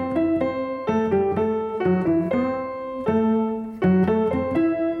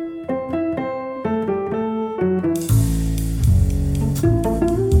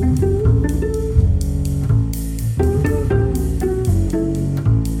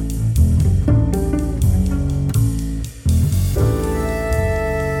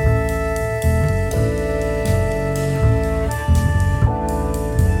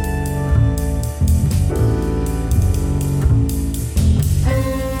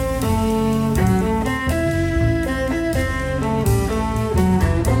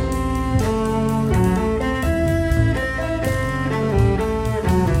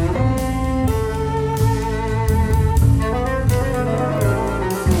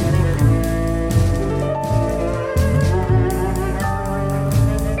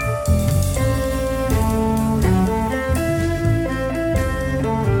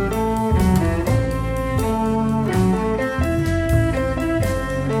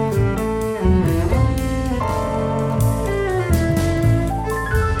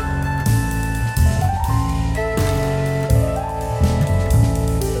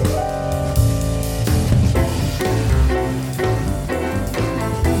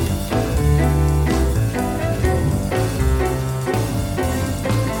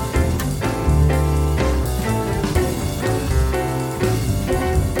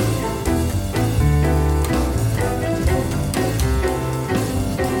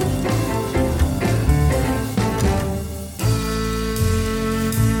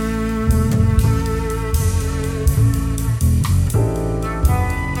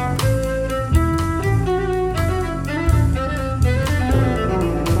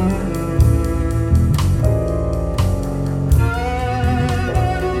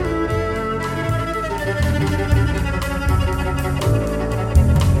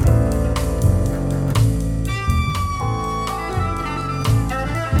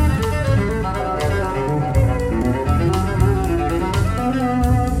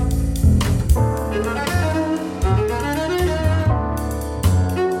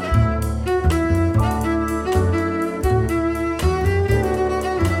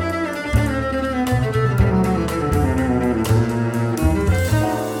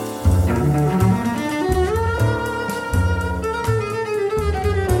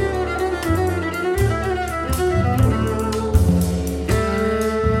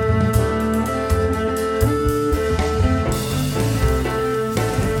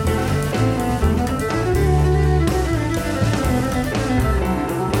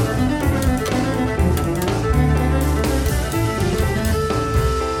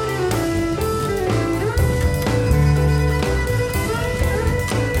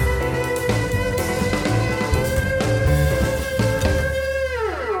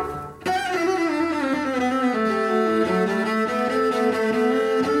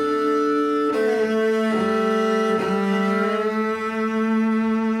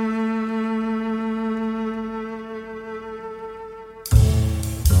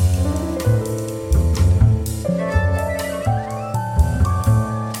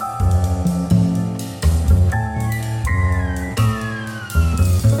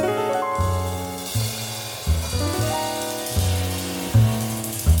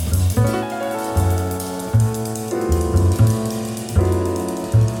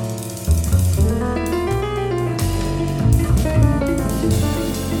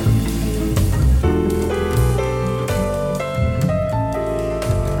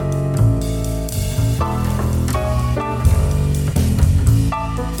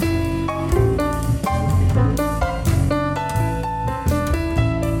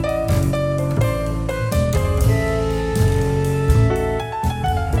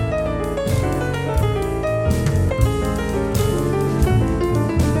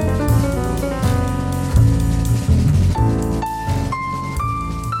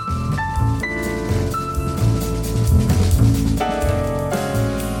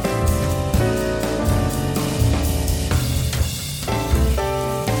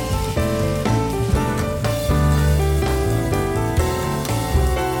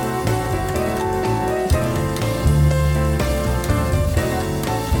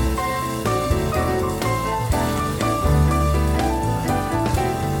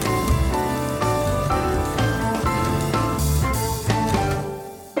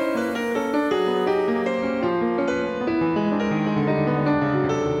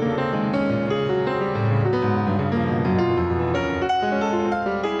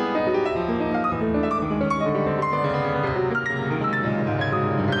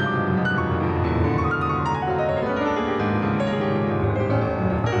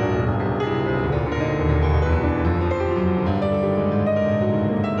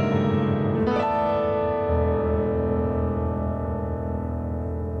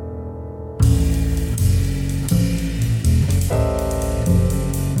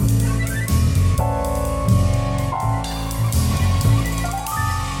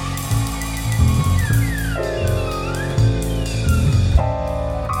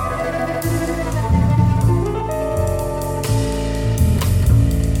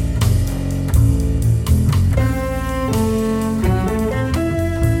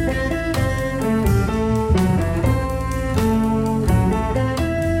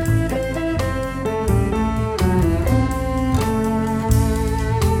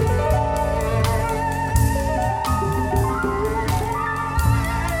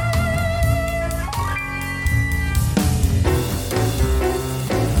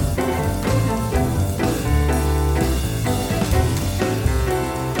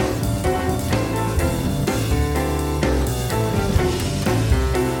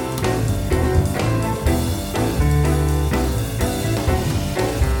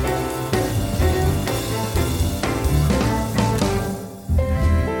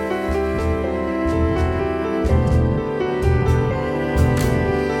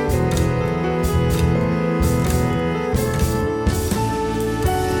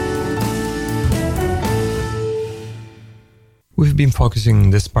 been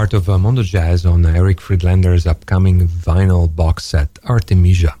focusing this part of Mondo Jazz on Eric Friedlander's upcoming vinyl box set,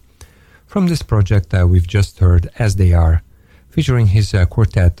 Artemisia. From this project, we've just heard As They Are, featuring his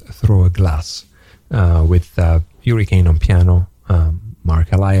quartet Throw a Glass, with Yuri Kane on piano,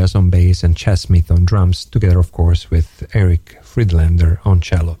 Mark Elias on bass, and Chas Smith on drums, together, of course, with Eric Friedlander on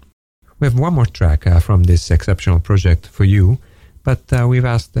cello. We have one more track from this exceptional project for you, but we've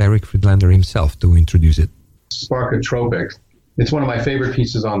asked Eric Friedlander himself to introduce it. Sparkotropic. It's one of my favorite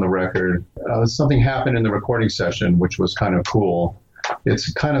pieces on the record. Something happened in the recording session, which was kind of cool.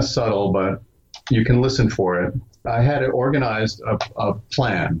 It's kind of subtle, but you can listen for it. I had organized a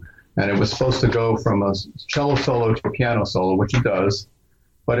plan, and it was supposed to go from a cello solo to a piano solo, which it does,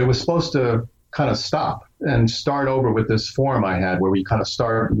 but it was supposed to kind of stop and start over with this form I had where we kind of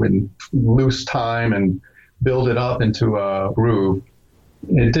start with loose time and build it up into a groove.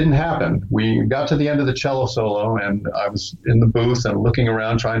 It didn't happen. We got to the end of the cello solo, and I was in the booth and looking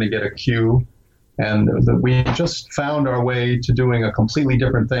around trying to get a cue, and we just found our way to doing a completely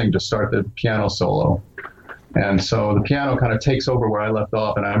different thing to start the piano solo. And so the piano kind of takes over where I left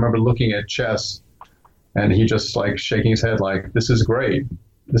off, and I remember looking at Chess, and he just like shaking his head like, this is great.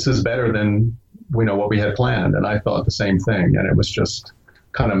 This is better than what we had planned. And I thought the same thing, and it was just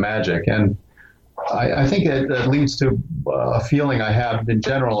kind of magic. And I think it leads to a feeling I have in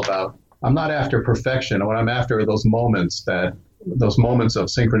general about, I'm not after perfection. What I'm after are those moments of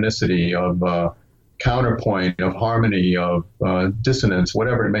synchronicity, of counterpoint, of harmony, of dissonance,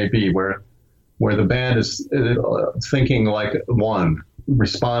 whatever it may be, where the band is thinking like one,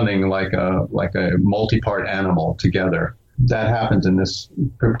 responding like a multi-part animal together. That happens in this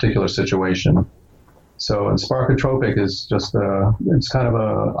particular situation. So Sparkotropic is just it's kind of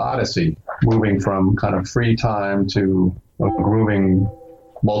a odyssey, moving from kind of free time to a grooving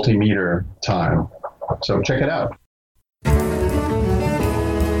multimeter time. So check it out.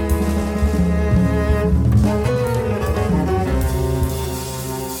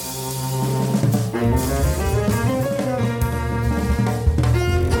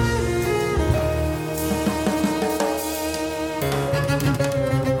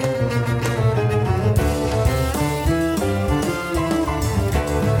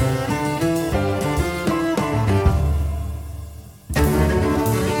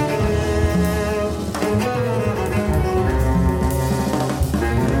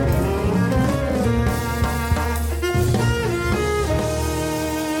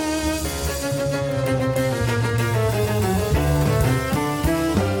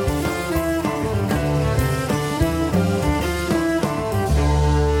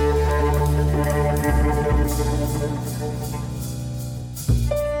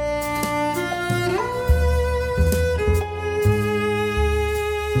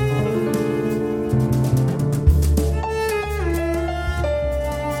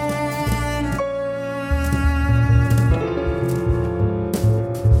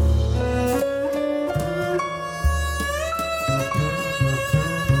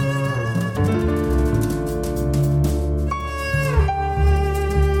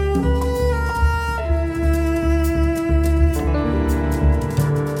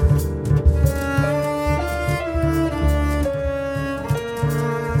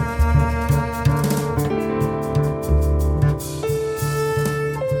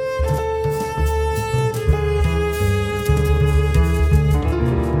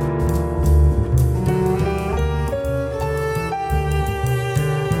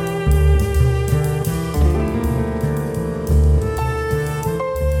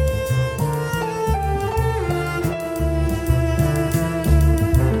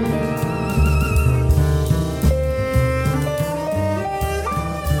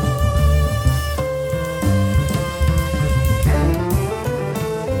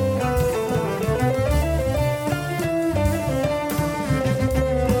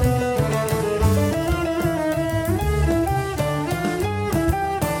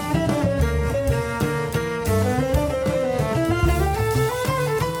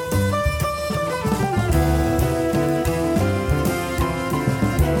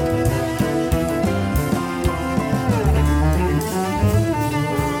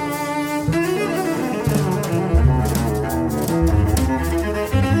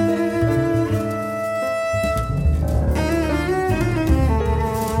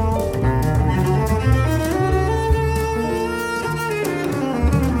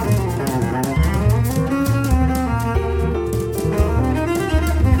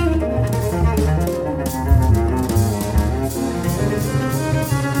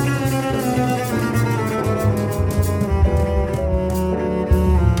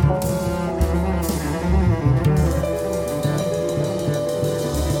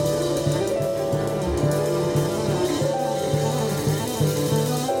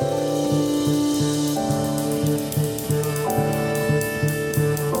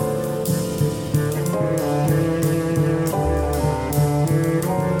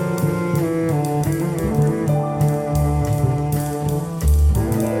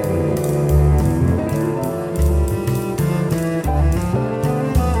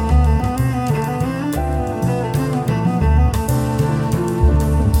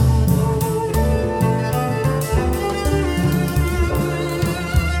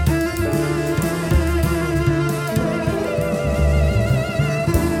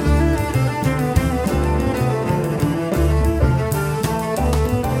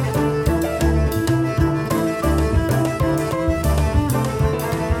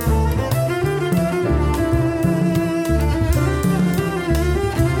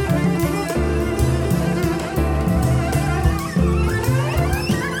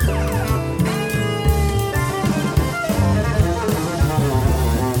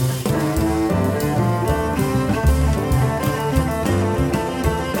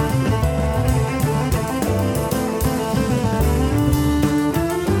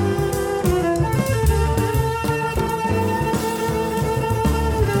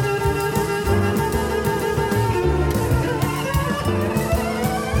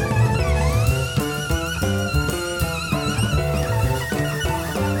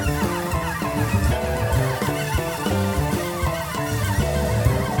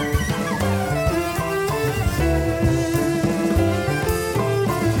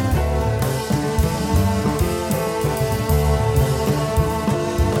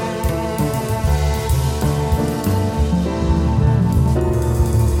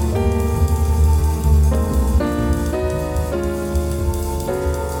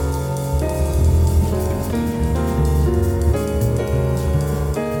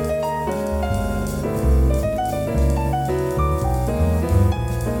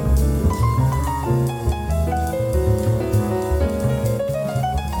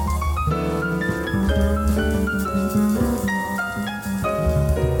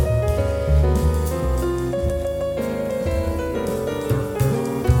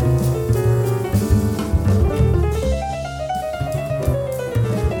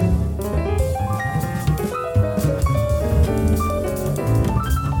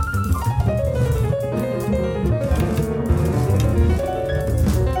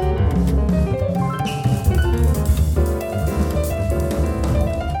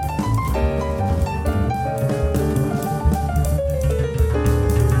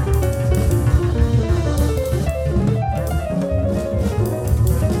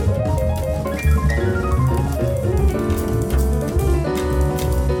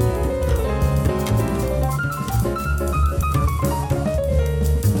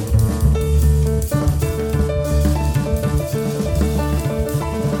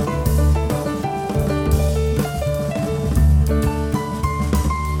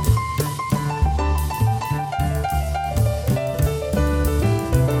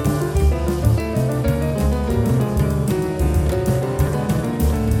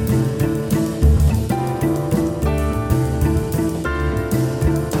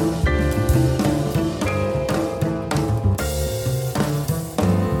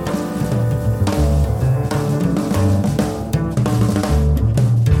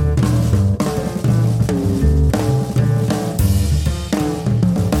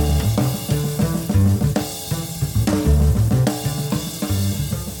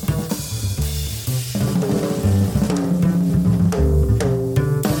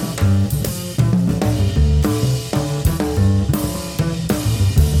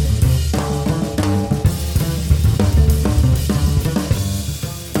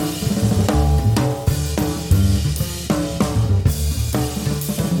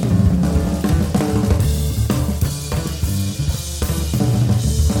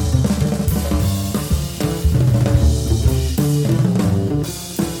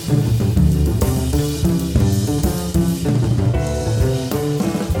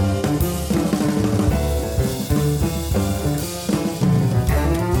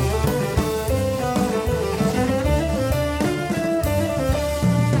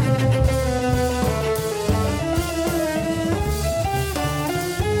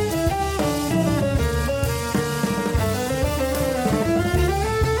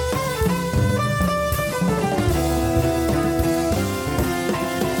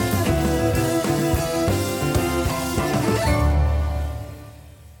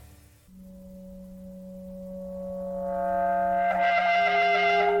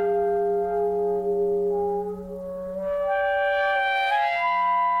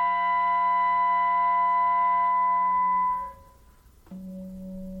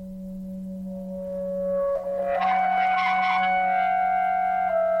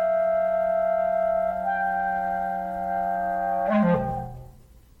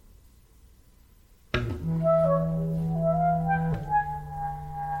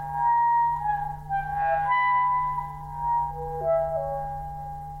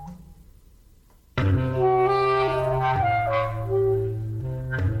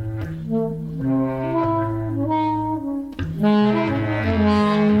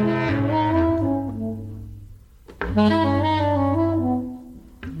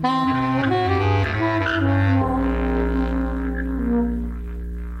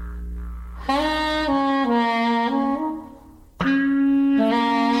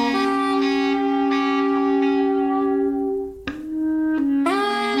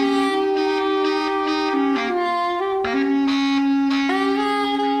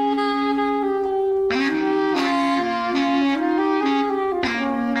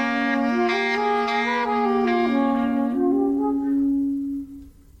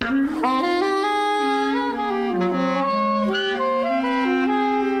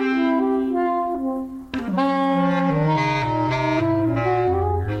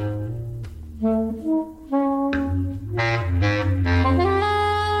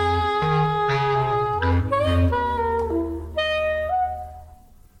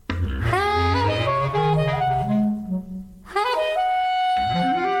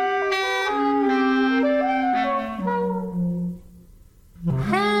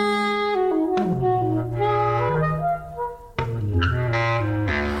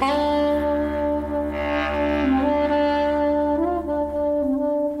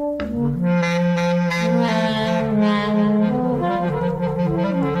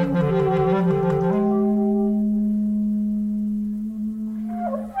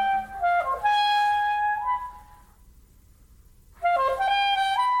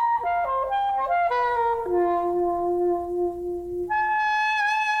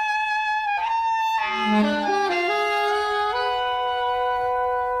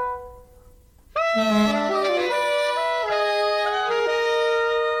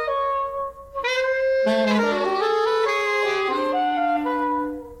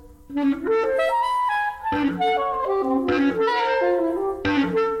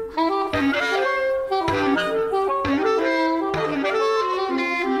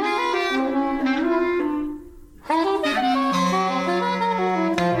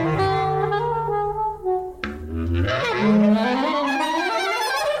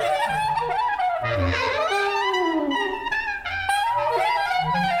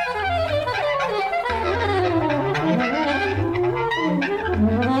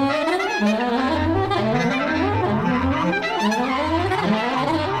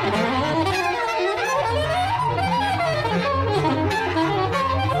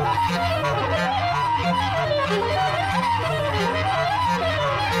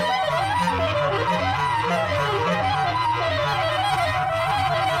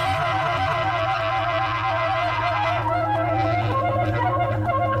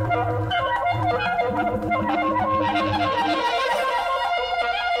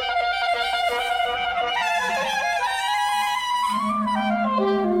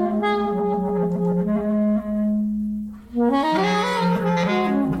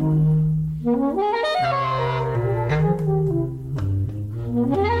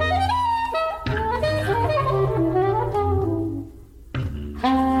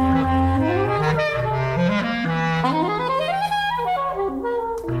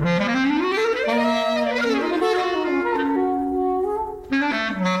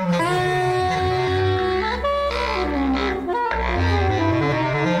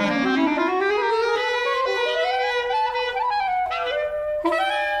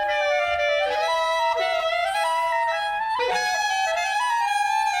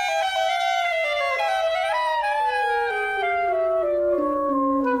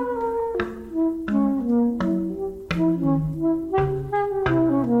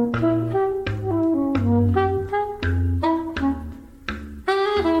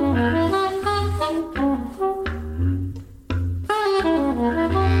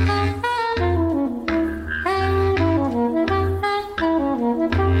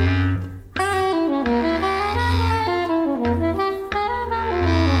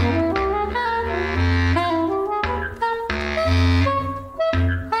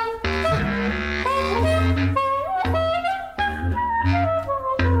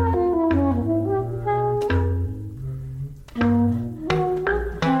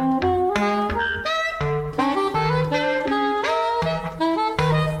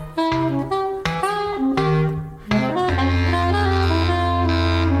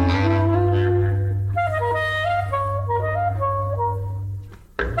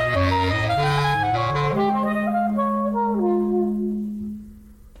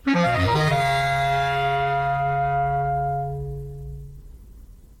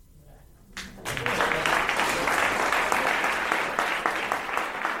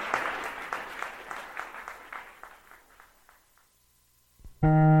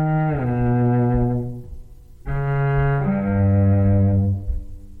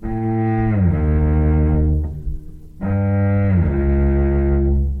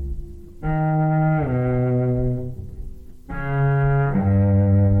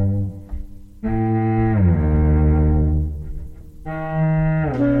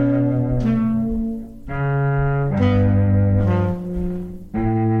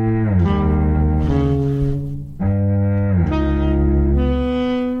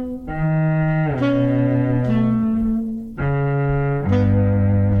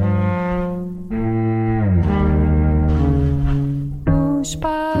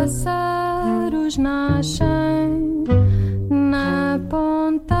 pássaros nascem na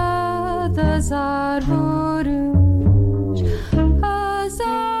ponta das árvores. As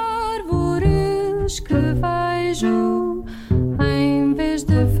árvores que vejo, em vez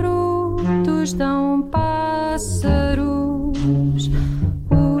de frutos, dão pássaros.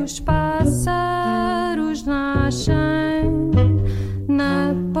 Os pássaros nascem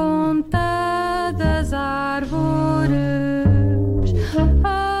na ponta das árvores.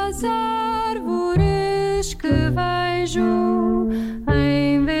 As árvores que vejo,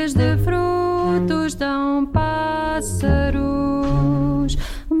 em vez de frutos, dão pássaros.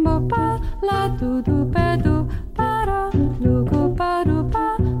 Bopa, lado do pé do para, do para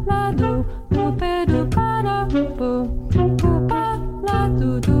lado do pé do para, bopa,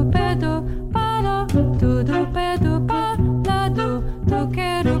 lado do pé do para, do pé do lado do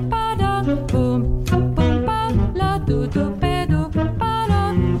quero para, bopa, lado do pé do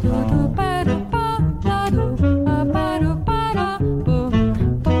para, do pé do lado para,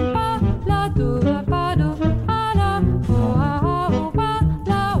 bopa, lado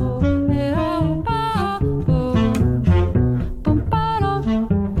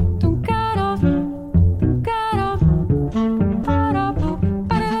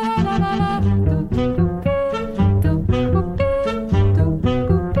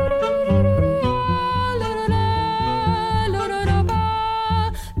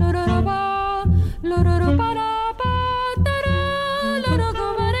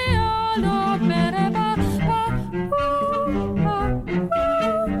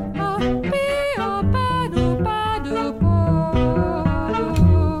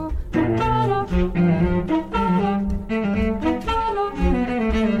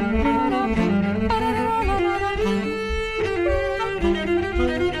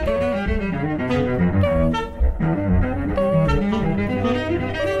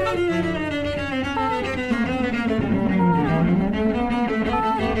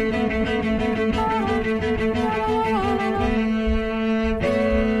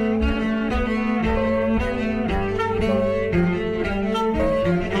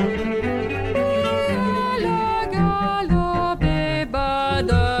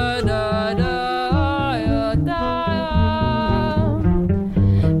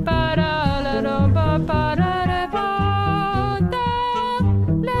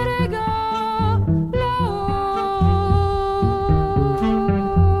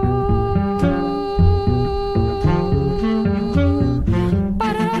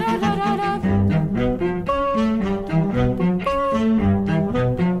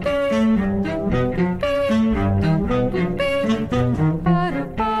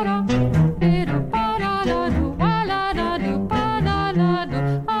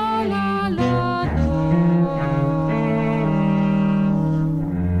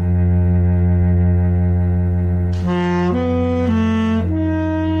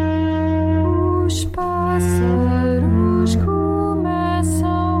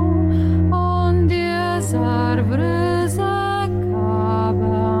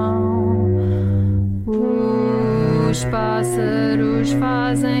Pássaros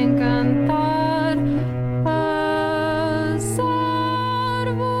fazem cantar as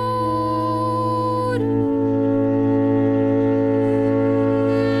árvores.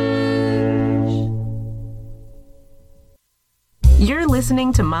 You're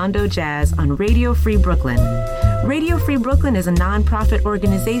listening to Mondo Jazz on Radio Free Brooklyn. Radio Free Brooklyn is a nonprofit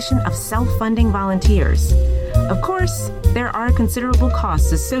organization of self-funding volunteers. Of course, there are considerable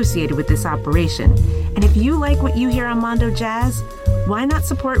costs associated with this operation, and if you like what you hear on Mondo Jazz, why not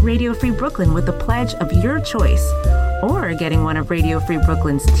support Radio Free Brooklyn with a pledge of your choice, or getting one of Radio Free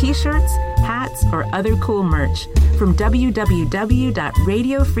Brooklyn's t-shirts, hats, or other cool merch from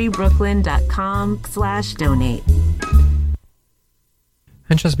www.radiofreebrooklyn.com/donate.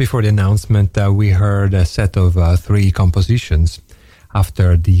 And just before the announcement, we heard a set of 3 compositions.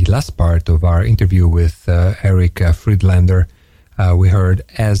 After the last part of our interview with Eric Friedlander, we heard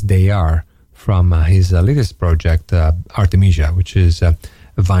As They Are from his latest project, Artemisia, which is a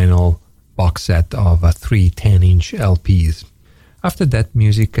vinyl box set of 3 10-inch LPs. After that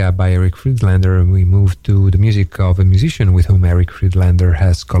music by Eric Friedlander, we moved to the music of a musician with whom Eric Friedlander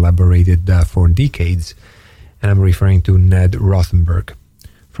has collaborated for decades, and I'm referring to Ned Rothenberg.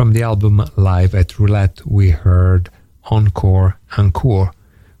 From the album Live at Roulette, we heard Encore,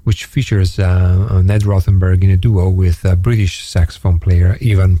 which features Ned Rothenberg in a duo with British saxophone player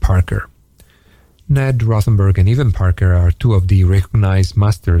Evan Parker. Ned Rothenberg and Evan Parker are 2 of the recognized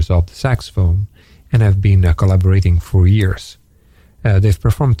masters of the saxophone and have been collaborating for years. They've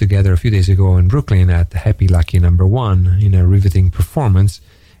performed together a few days ago in Brooklyn at Happy Lucky No. 1 in a riveting performance.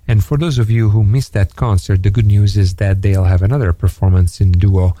 And for those of you who missed that concert, the good news is that they'll have another performance in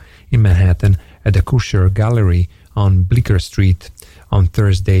duo in Manhattan at the Kusher Gallery on Bleecker Street on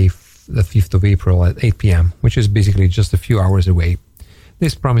Thursday, the 5th of April at 8 p.m., which is basically just a few hours away.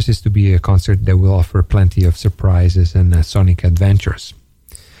 This promises to be a concert that will offer plenty of surprises and sonic adventures.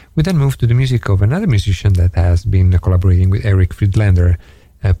 We then move to the music of another musician that has been collaborating with Eric Friedlander,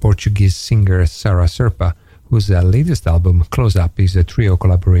 Portuguese singer Sarah Serpa, whose latest album, Close Up, is a trio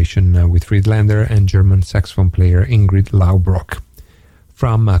collaboration with Friedlander and German saxophone player Ingrid Laubrock.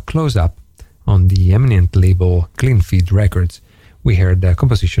 From Close Up, on the eminent label Clean Feed Records, we heard a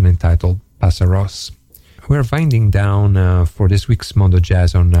composition entitled Passaros. We're winding down for this week's Mondo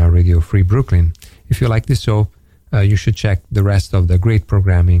Jazz on Radio Free Brooklyn. If you like this show, you should check the rest of the great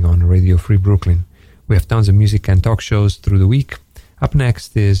programming on Radio Free Brooklyn. We have tons of music and talk shows through the week. Up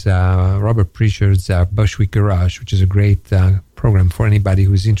next is Robert Pritchard's Bushwick Garage, which is a great program for anybody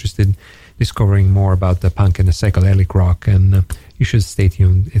who's interested in discovering more about the punk and the psychedelic rock, and you should stay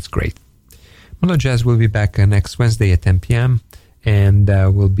tuned. It's great. Mondo Jazz will be back next Wednesday at 10 p.m. and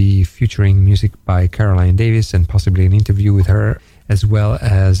will be featuring music by Caroline Davis and possibly an interview with her, as well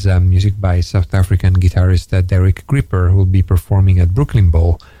as music by South African guitarist Derek Gripper, who will be performing at Brooklyn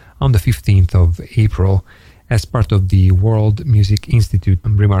Bowl on the 15th of April as part of the World Music Institute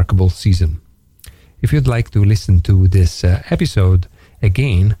Remarkable Season. If you'd like to listen to this episode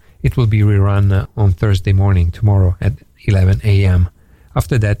again, it will be rerun on Thursday morning, tomorrow at 11 a.m.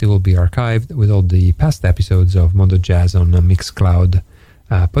 After that, it will be archived with all the past episodes of Mondo Jazz on Mixcloud,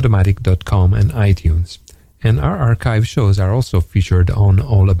 Podomatic.com, and iTunes. And our archive shows are also featured on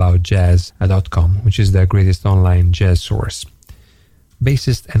allaboutjazz.com, which is the greatest online jazz source.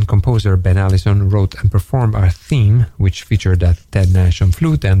 Bassist and composer Ben Allison wrote and performed our theme, which featured Ted Nash on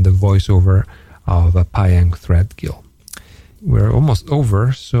flute and the voiceover of Payang Threadgill. We're almost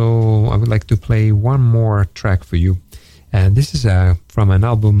over, so I would like to play one more track for you. And this is from an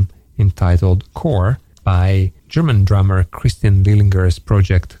album entitled Core by German drummer Christian Lillinger's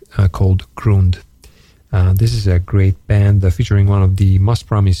project called Grund. This is a great band featuring one of the most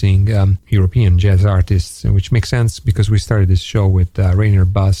promising European jazz artists, which makes sense because we started this show with Rainer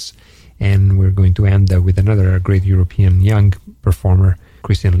Buss, and we're going to end with another great European young performer,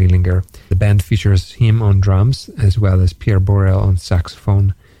 Christian Lillinger. The band features him on drums, as well as Pierre Borel on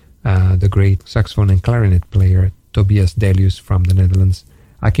saxophone, the great saxophone and clarinet player Tobias Delius from the Netherlands,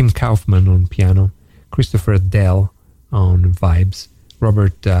 Achim Kaufmann on piano, Christopher Dell on vibes,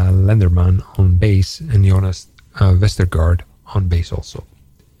 Robert Lenderman on bass, and Jonas Westergaard on bass also.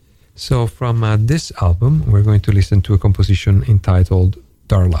 So from this album, we're going to listen to a composition entitled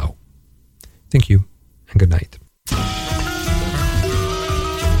Darlau. Thank you, and good night.